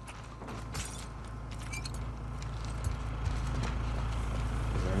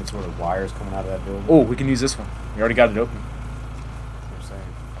 Is there any sort of wires coming out of that building? Oh, we can use this one. We already got it open. That's what I'm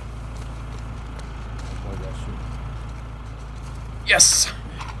saying. Plug that shit. Yes!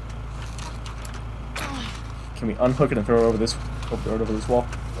 Can we unhook it and throw it over this wall?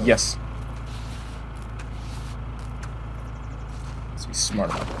 Yes. Let's be smart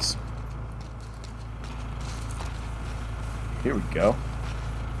about this. Here we go.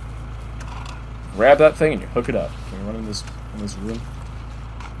 Grab that thing and you hook it up. Can we run in this room?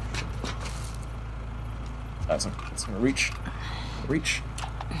 That's gonna reach. Reach.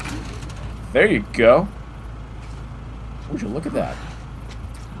 There you go. Would you look at that?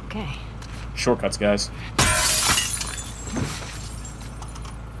 Okay. Shortcuts, guys.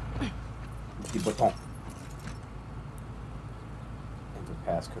 Keep it on. Enter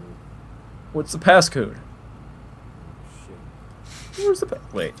passcode. What's the passcode? Shit. Where's the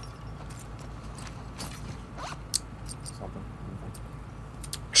wait. Something. Anything.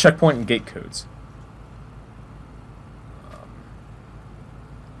 Checkpoint and gate codes.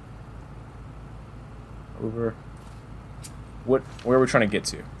 Over. What? Where are we trying to get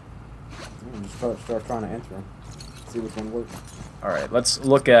to? Just start trying to enter them. See which one works. All right, let's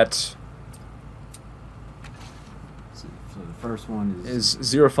look at. So the first one Is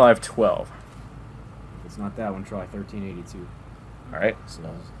 0512. If it's not that one, try 1382. All right. So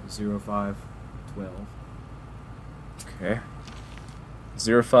 0512. Okay.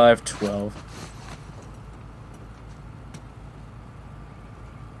 0512.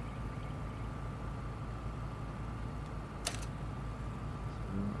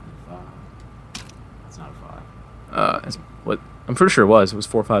 That's not a 5. What? I'm pretty sure it was. It was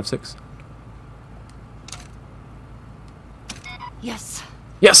 456. Yes.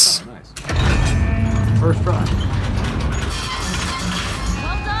 Yes. Oh, nice. First try.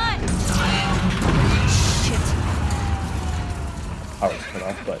 Well done! Shit. Power was cut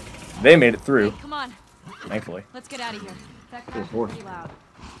off, but they made it through. Hey, come on. Thankfully. Let's get out of here. That Poor crash horse. was pretty loud.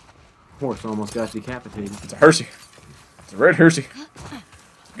 Horse almost got decapitated. It's a Hershey. It's a red Hershey.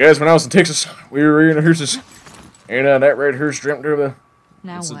 Guys, when I was in Texas, we were in a Hearses. And that red hearse dreamt of a...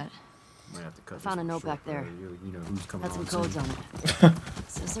 Now It's a- what? Might have to cut Found this a note short back there. for You know who's coming Had some on codes soon. on it.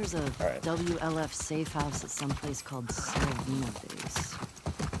 Says there's a Alright. WLF safe house at some place called Saravina Base.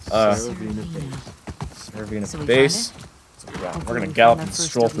 Saravina Saravina. Base. Serving So a we base. find So we're Hopefully gonna we can gallop find and that first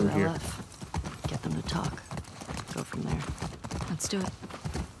stroll through here. WLF. Get them to talk. Go from there. Let's do it.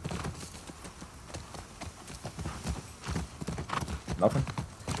 Nothing?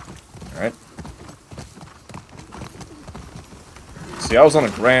 Alright. See, I was on a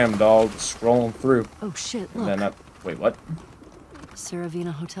gram, dog, just scrolling through. Oh shit, And look. then that... Wait, what?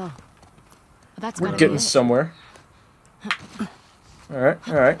 Saravina Hotel. Well, that's We're gotta getting be it. somewhere. Alright,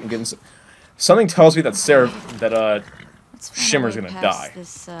 alright. I'm getting some... Something tells me that Let's find our Shimmer's way gonna past die.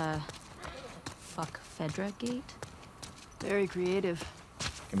 This, fuck Fedra gate? Very creative.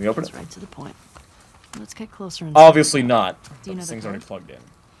 Can we open It's it? right to the point. Let's get closer and Obviously not. Do you know This the thing's already code? plugged in.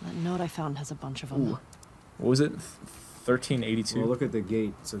 That note I found has a bunch of them. What was it? 1382? Well, look at the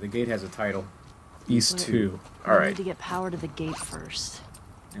gate. So the gate has a title, East 2. We Alright. need to get power to the gate first.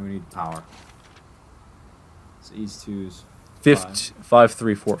 and we need power. So East 2's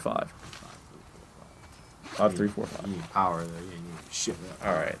 5345. 5, 5345. You need power though. You need shit.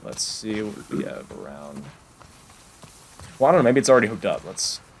 Alright, let's see what we have around. Well, I don't know. Maybe it's already hooked up.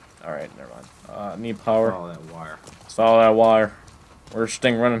 Alright, never mind. Need power. Follow that wire. Let's follow that wire. Where's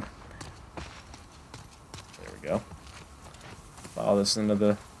Sting running? There we go. Follow this into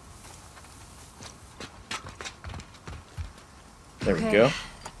the... There we Okay. go.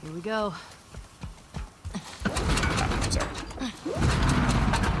 Here we go. Sorry.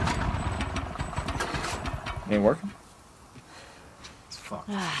 Ain't working? It's fucked.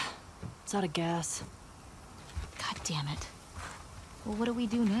 It's out of gas. God damn it. Well, what do we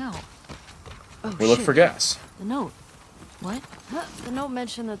do now? Oh, We look shit. for gas. The note. What? Huh, the note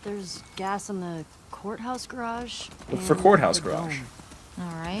mentioned that there's gas in the courthouse garage. Look for and courthouse the garage. dome.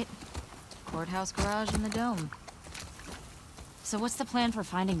 Alright. Courthouse garage and the dome. So what's the plan for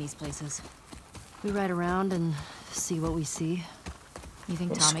finding these places? We ride around and see what we see. You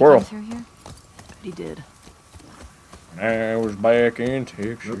think Oh, Tommy squirrel. came through here? Bet he did. I was back in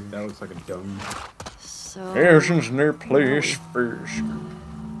Texas. Nope, that looks like a dome. So. Harrison's near place first.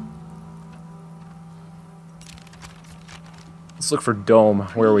 Let's look for dome.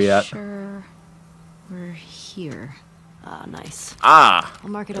 Where are we at? Sure. We're here. Ah, nice. Ah! I'll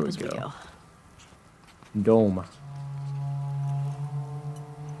mark it There up we as we go. go. Dome.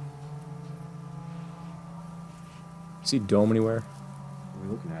 See dome anywhere?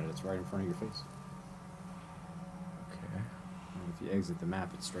 We're looking at it. It's right in front of your face. Okay. And if you exit the map,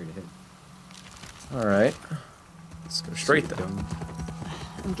 it's straight ahead. Alright. Let's go straight See the then. dome?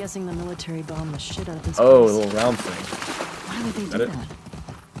 I'm guessing the military bombed the shit out of this Oh, a place. little round thing. Why would they that do it? that?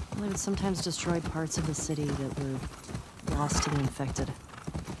 Well, they would sometimes destroy parts of the city that were lost to the infected.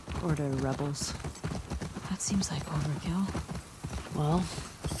 Or to rebels. That seems like overkill. Well,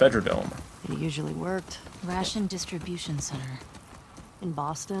 Fedradome. it usually worked. Ration distribution center. In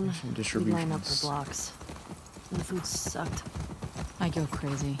Boston, Ration we'd line up distributions. for blocks. And the food sucked. I go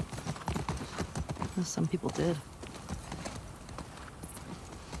crazy. Well, some people did.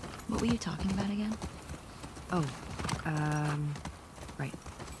 What were you talking about again? Oh, right.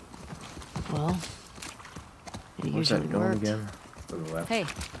 Well, it What's usually that dome worked. again? To the left. Hey,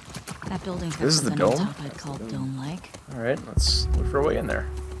 that building's got This is the something on dome? top I'd That's call the dome. dome-like. Alright, let's look for a way in there.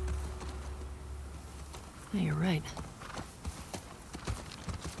 Yeah, you're right.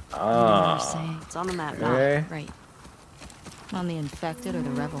 Ah. Say it's on the map now. Okay. Right. On the infected or the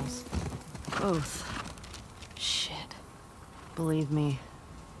rebels? Both. Shit. Believe me.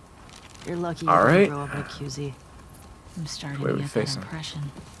 You're lucky you All didn't right. grow up like QZ. I'm starting Where to we get that facing? impression.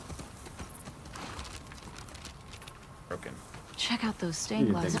 Broken. Check out those You stained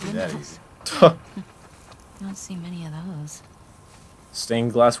didn't glass think it'd be that windows. easy. You don't see many of those.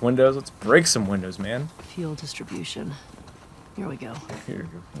 Stained glass windows. Let's break some windows, man. Fuel distribution. Here we go. Here,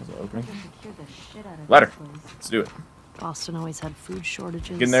 there's an opening. Secure the shit out of Ladder. this place. Let's do it. Boston always had food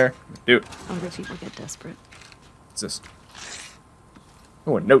shortages. Get in there. Do it. Hungry people get desperate. What's this?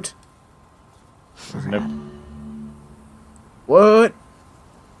 Oh, a note. There's a note. What?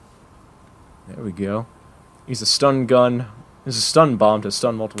 There we go. Use a stun gun. Use a stun bomb to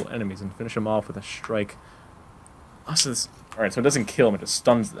stun multiple enemies and finish them off with a strike. Oh, so this... Alright, so it doesn't kill them, it just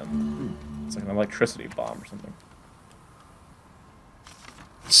stuns them. It's like an electricity bomb or something.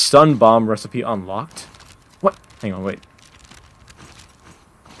 Stun bomb recipe unlocked? What? Hang on, wait.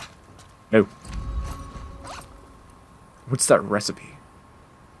 No. What's that recipe?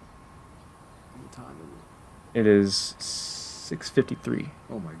 What time is It is 6:53. it?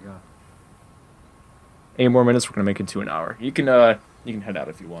 Oh my god. 8 more minutes. We're gonna make it to an hour. You can head out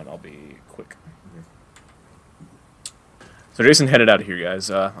if you want. I'll be quick. So Jason headed out of here, guys.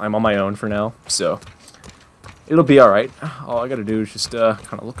 I'm on my own for now, so it'll be all right. All I gotta do is just kind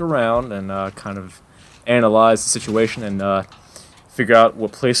of look around and kind of analyze the situation and figure out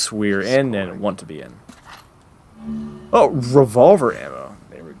what place we're in and want to be in. Oh, revolver ammo.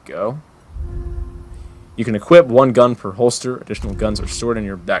 There we go. You can equip 1 gun per holster. Additional guns are stored in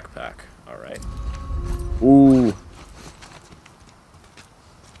your backpack. All right. Ooh.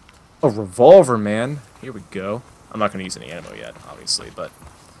 A revolver, man. Here we go. I'm not going to use any ammo yet, obviously, but...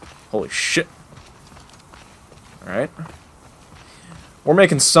 Holy shit. Alright. We're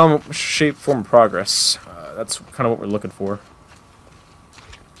making some shape, form, of progress. That's kind of what we're looking for.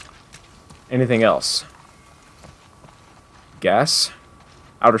 Anything else? Gas?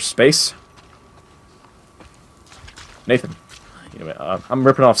 Outer space? Nathan. You know, I'm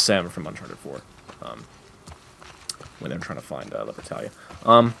ripping off Sam from Uncharted 4. When they're trying to find Libertalia.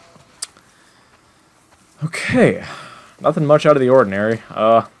 Okay. Nothing much out of the ordinary.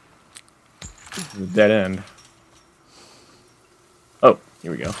 Dead end. Oh, here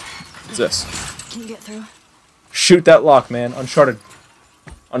we go. What's this? Can you get through? Shoot that lock, man. Uncharted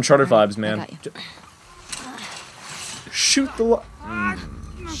vibes, man. I got you. Shoot the lock.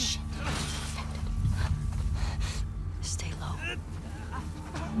 Stay low.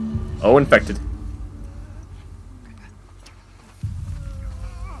 Oh, infected.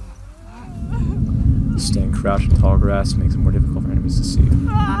 Staying crouched in tall grass makes it more difficult for enemies to see.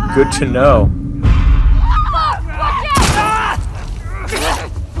 Good to know.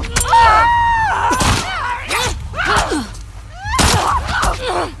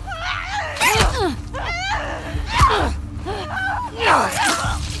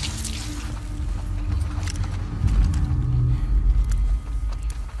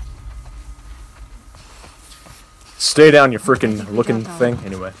 Stay down, you freaking looking thing.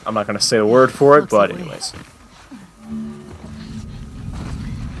 Anyway, I'm not gonna say a word for it, but anyways.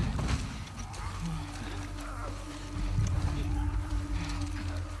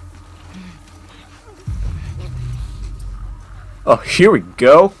 Oh, here we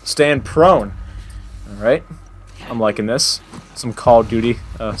go. Stand prone. Alright. I'm liking this. Some Call of Duty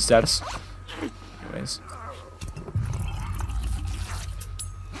status. Anyways.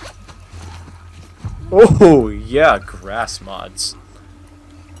 Oh, yeah, grass mods.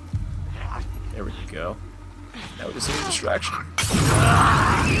 There we go. Now we just need a distraction.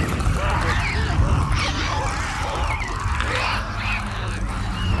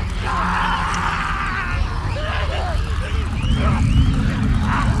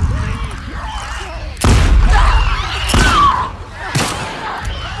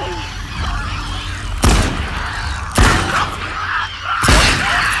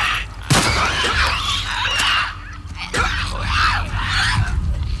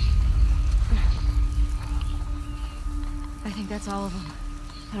 That's all of them.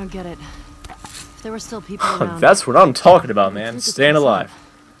 I don't get it. If there were still people around... That's what I'm talking about, man. Staying alive.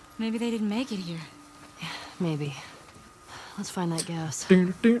 Maybe they didn't make it here. Maybe. Let's find that gas.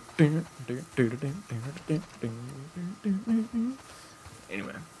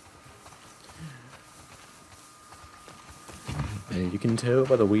 Anyway. And you can tell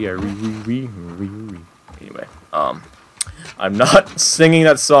by the way I Anyway, I'm not singing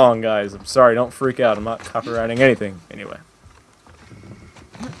that song, guys. I'm sorry, don't freak out. I'm not copywriting anything. Anyway.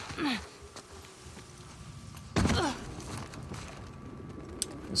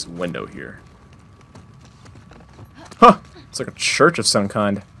 This window here. Huh! It's like a church of some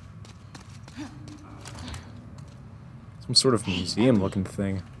kind. Some sort of museum-looking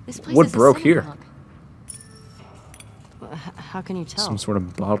thing. What broke here? How can you tell? Some sort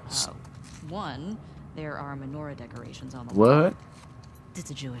of bottles. One, there are menorah decorations on the What? wall.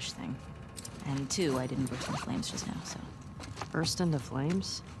 It's a Jewish thing. And two, I didn't burst into flames just now, so... Burst into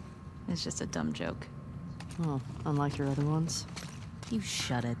flames? It's just a dumb joke. Oh, unlike your other ones. You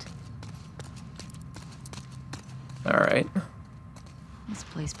shut it. Alright. This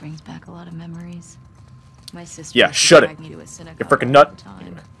place brings back a lot of memories. My sister Yeah, used to shut drag it. me to a synagogue You freaking all the nut. time.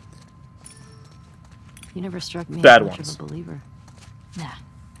 Anyway. You never struck me Bad as much ones. of a believer. Nah.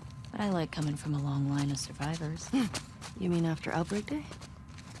 But I like coming from a long line of survivors. You mean after Outbreak Day?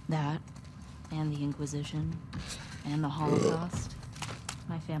 That, and the Inquisition, and the Holocaust.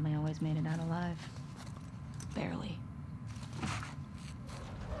 My family always made it out alive. Barely.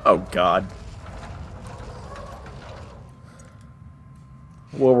 Oh, God.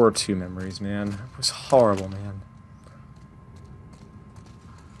 World War II memories, man. It was horrible, man.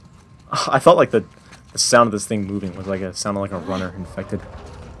 I felt like the sound of this thing moving was like sounded like a runner infected.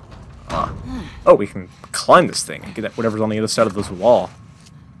 Oh, we can climb this thing and get at whatever's on the other side of this wall.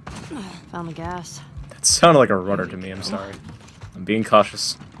 Found the gas. That sounded like a rudder to me, I'm sorry. I'm being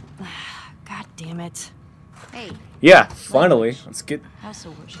cautious. God damn it. Hey, Yeah, finally. Let's get... house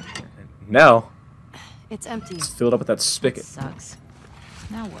of worship here. Now, It's empty. it's filled up with that spigot. Sucks.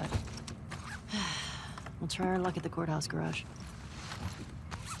 Now what? We'll try our luck at the courthouse garage.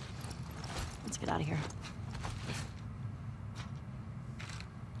 Let's get out of here.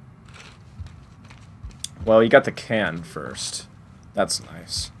 Well, you got the can first. That's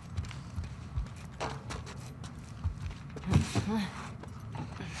nice.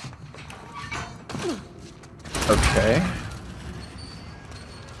 Okay.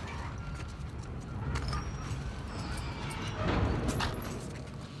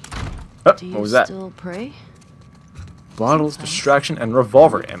 Oh, Do you what was that? still pray? Bottles, distraction, and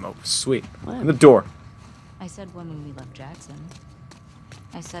revolver ammo. Sweet. In the door. I said one when we left Jackson.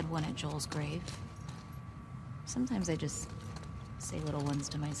 I said one at Joel's grave. Sometimes I just say little ones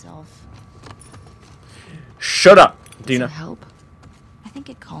to myself. Shut up, Does Dina. it help? I think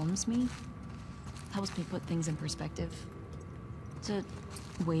it calms me. Helps me put things in perspective. It's a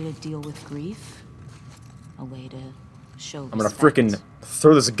way to deal with grief. A way to show I'm gonna respect. frickin'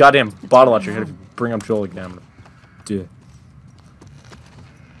 throw this goddamn bottle at your head if you bring up Joel again. I'm gonna do it.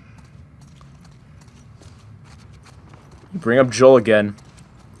 You bring up Joel again,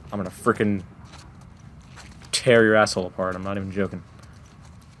 I'm gonna frickin' tear your asshole apart. I'm not even joking.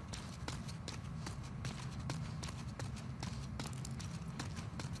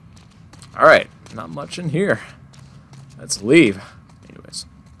 Alright, not much in here. Let's leave. Anyways.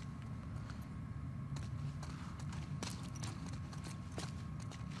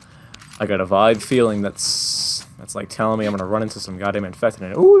 I got a vibe feeling that's like telling me I'm gonna run into some goddamn infected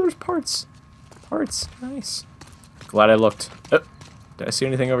and ooh, there's parts. Parts. Nice. Glad I looked. Oh, did I see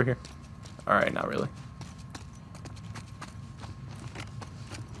anything over here? Alright, not really.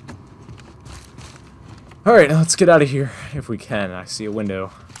 Alright, now let's get out of here if we can. I see a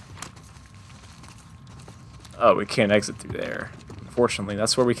window. Oh, we can't exit through there. Unfortunately,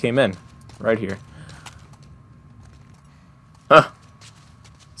 that's where we came in. Right here. Huh.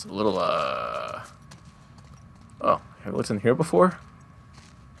 It's a little, Oh, have I looked in here before?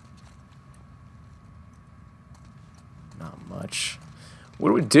 Not much. What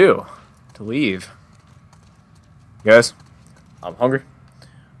do we do to leave? Guys, I'm hungry.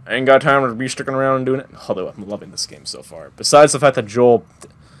 I ain't got time to be sticking around and doing it. Although I'm loving this game so far. Besides the fact that Joel...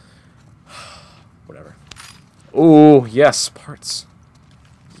 Whatever. Oh, yes, parts.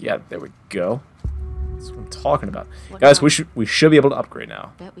 Yeah, there we go. That's what I'm talking about. What Guys, now? we should be able to upgrade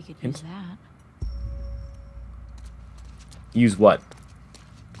now. Bet we could Hint. use that. Use what?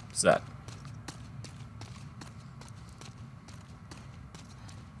 What's that?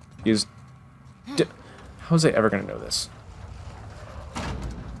 Use... How was I ever going to know this?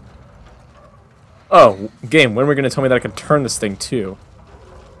 Oh, game, when are we going to tell me that I can turn this thing too?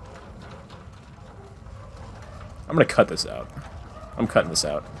 I'm going to cut this out. I'm cutting this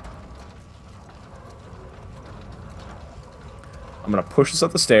out. I'm going to push this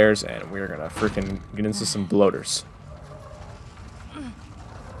up the stairs, and we're going to freaking get into some bloaters.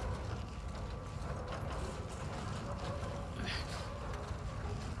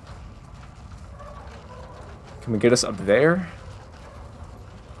 Can we get us up there?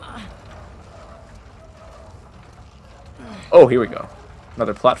 Oh, here we go.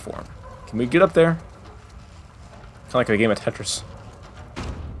 Another platform. Can we get up there? Kind of like a game of Tetris.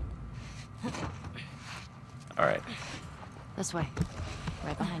 Alright. This way.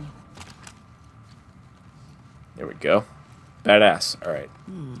 Right behind you. There we go. Badass. Alright.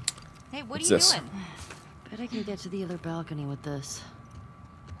 Hey, what What's are you this? doing? Bet I can get to the other balcony with this.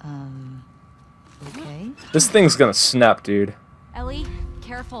 Okay. This thing's gonna snap, dude. Ellie,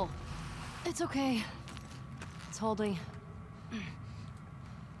 careful. It's okay. It's holding.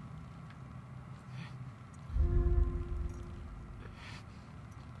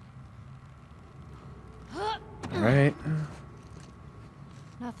 Alright.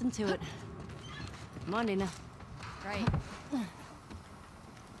 Nothing to it. Come on, Dina. Right.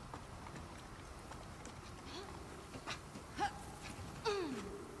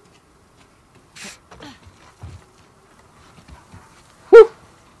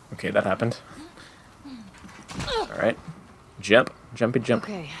 Okay, that happened. Alright. Jump. Jumpy jump.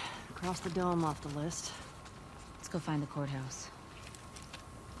 Okay, cross the dome off the list. Let's go find the courthouse.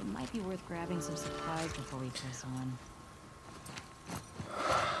 It might be worth grabbing some supplies before we press on.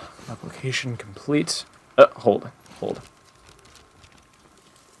 Application complete. Hold. Hold.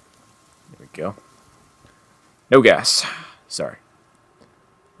 There we go. No gas. Sorry.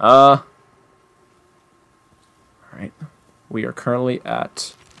 Alright. We are currently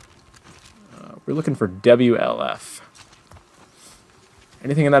at... we're looking for WLF.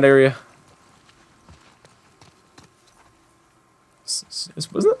 Anything in that area?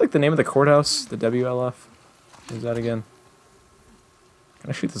 Wasn't that like the name of the courthouse? The WLF? What is that again? Can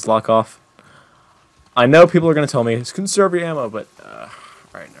I shoot this lock off? I know people are going to tell me, it's conserve your ammo, but...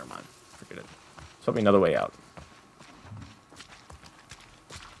 Alright, never mind. Forget it. There's probably another way out.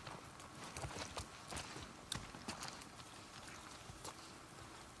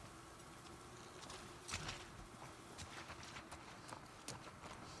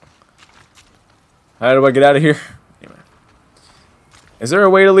 How do I get out of here? Anyway. Is there a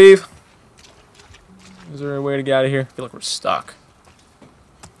way to leave? Is there a way to get out of here? I feel like we're stuck.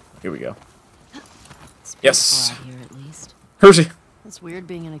 Here we go. It's Yes. peaceful out here, at least. Hershey. It's weird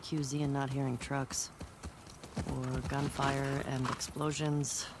being in a QZ and not hearing trucks. Or gunfire and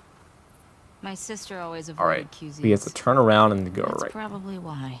explosions. My sister always avoided Alright. QZs. We have to turn around and go That's right. probably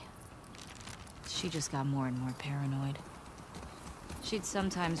why. She just got more and more paranoid. She'd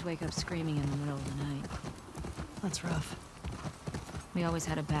sometimes wake up screaming in the middle of the night. That's rough. We always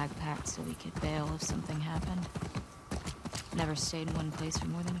had a bag packed so we could bail if something happened. Never stayed in one place for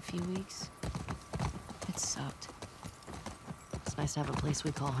more than a few weeks. It sucked. It's nice to have a place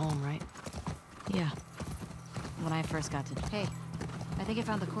we call home, right? Yeah. When I first got to... Hey, I think I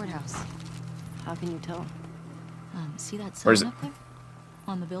found the courthouse. How can you tell? See that Where is sign it? up there?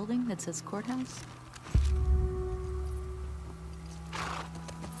 On the building that says courthouse?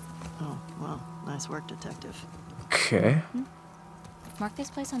 Oh, well, nice work, detective. Okay. Mark this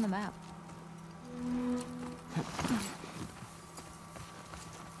place on the map.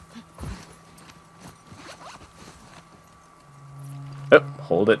 Oh,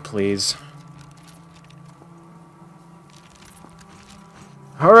 hold it, please.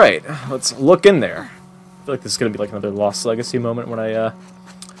 Alright, let's look in there. I feel like this is gonna be like another Lost Legacy moment when I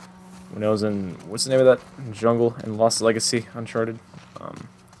was in, what's the name of that jungle in Lost Legacy Uncharted? I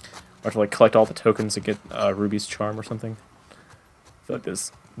have to like collect all the tokens to get Ruby's charm or something. I feel like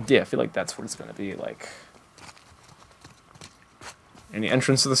this, yeah, I feel like that's what it's gonna be like. Any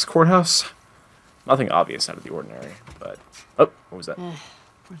entrance to this courthouse? Nothing obvious out of the ordinary, but oh, what was that?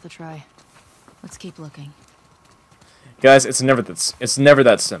 Worth a try. Let's keep looking. Guys, it's never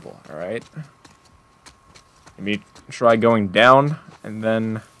that simple, alright? Maybe try going down and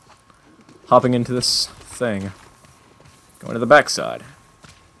then hopping into this thing. Going to the backside.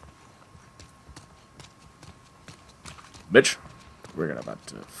 Bitch, we're gonna about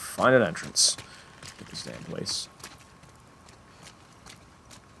to find an entrance to this damn place.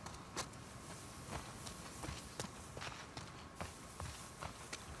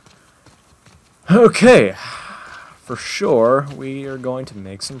 Okay. For sure, we are going to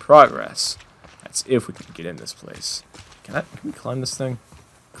make some progress. That's if we can get in this place. Can we climb this thing?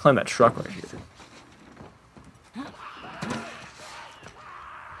 Climb that truck right here.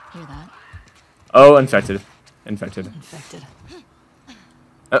 Hear that? Oh, infected. Infected. Infected.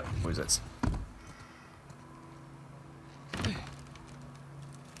 Oh, what is that?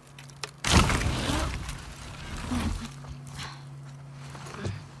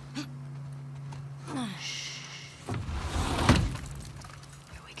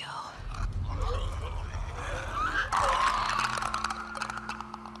 Here we go.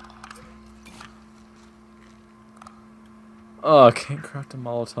 Oh, I can't craft a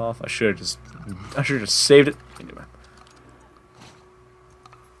Molotov. I should have just saved it. Anyway.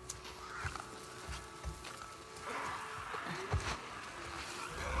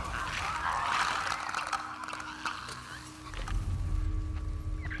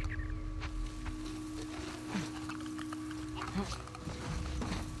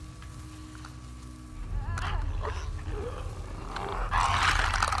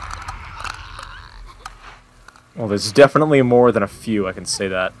 Well, there's definitely more than a few, I can say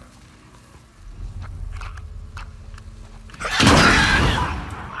that.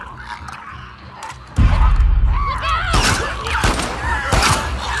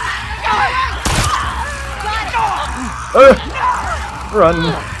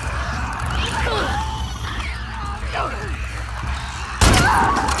 Run!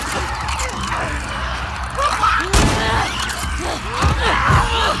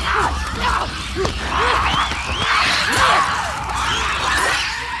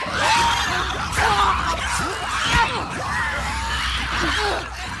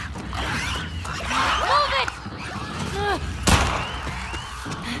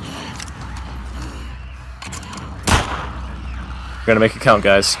 We're gonna make it count,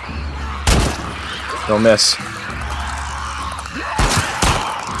 guys. Don't miss.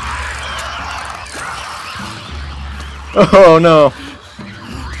 Oh no!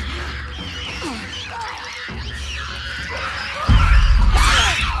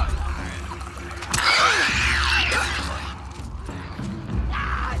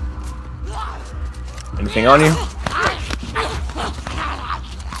 Anything on you?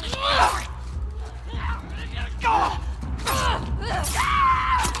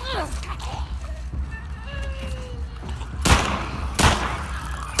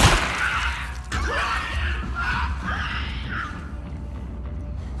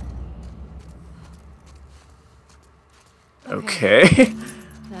 Okay.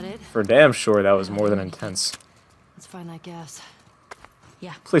 That it? For damn sure that was more than intense. Let's find that gas.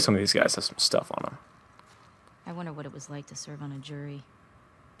 Yeah. Please some of these guys have some stuff on them. I wonder what it was like to serve on a jury.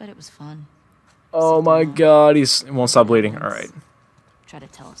 but it was fun. Oh my god, he won't stop bleeding. Alright. Try to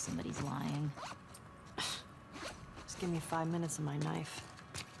tell if somebody's lying. Just give me 5 minutes of my knife.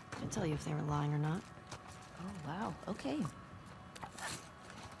 I'll tell you if they were lying or not. Oh, wow. Okay.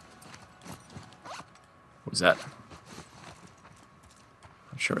 What was that?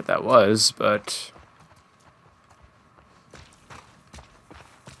 Not sure what that was, but...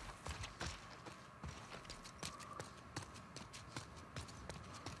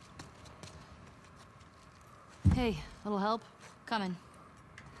 Hey, little help? Coming.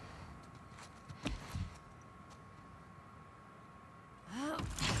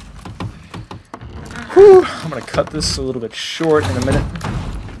 Whew, I'm gonna cut this a little bit short in a minute.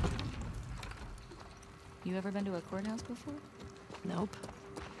 You ever been to a courthouse before? Nope.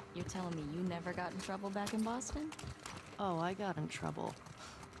 You're telling me you never got in trouble back in Boston? Oh, I got in trouble.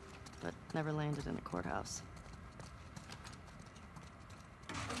 But never landed in a courthouse.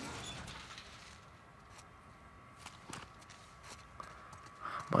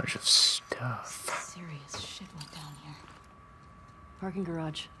 Bunch of stuff. Serious shit went down here. Parking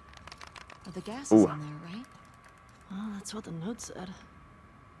garage. Oh, the gas Ooh. is in there, right? Oh, that's what the note said.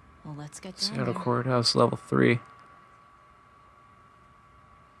 Well, let's get down Seattle there. Courthouse, level 3.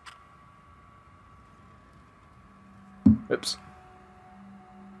 Oops.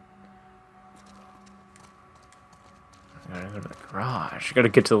 I gotta go to the garage. I gotta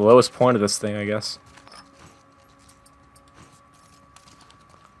get to the lowest point of this thing, I guess.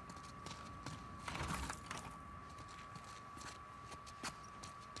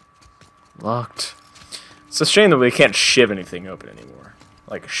 Locked. It's a shame that we can't shiv anything open anymore.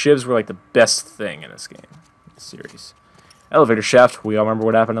 Like, shivs were like the best thing in this game. This series. Elevator shaft. We all remember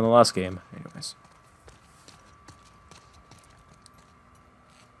what happened in the last game. Anyways.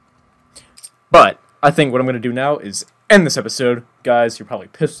 But I think what I'm going to do now is end this episode. Guys, you're probably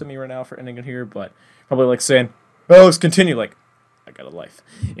pissed at me right now for ending it here, but probably like saying, oh, let's continue. Like, I got a life.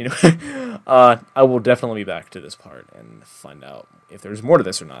 Anyway, I will definitely be back to this part and find out if there's more to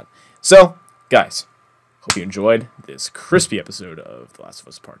this or not. So, guys, hope you enjoyed this crispy episode of The Last of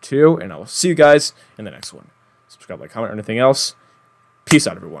Us Part 2, and I will see you guys in the next one. Subscribe, like, comment, or anything else. Peace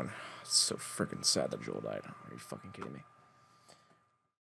out, everyone. It's so freaking sad that Joel died. Are you fucking kidding me?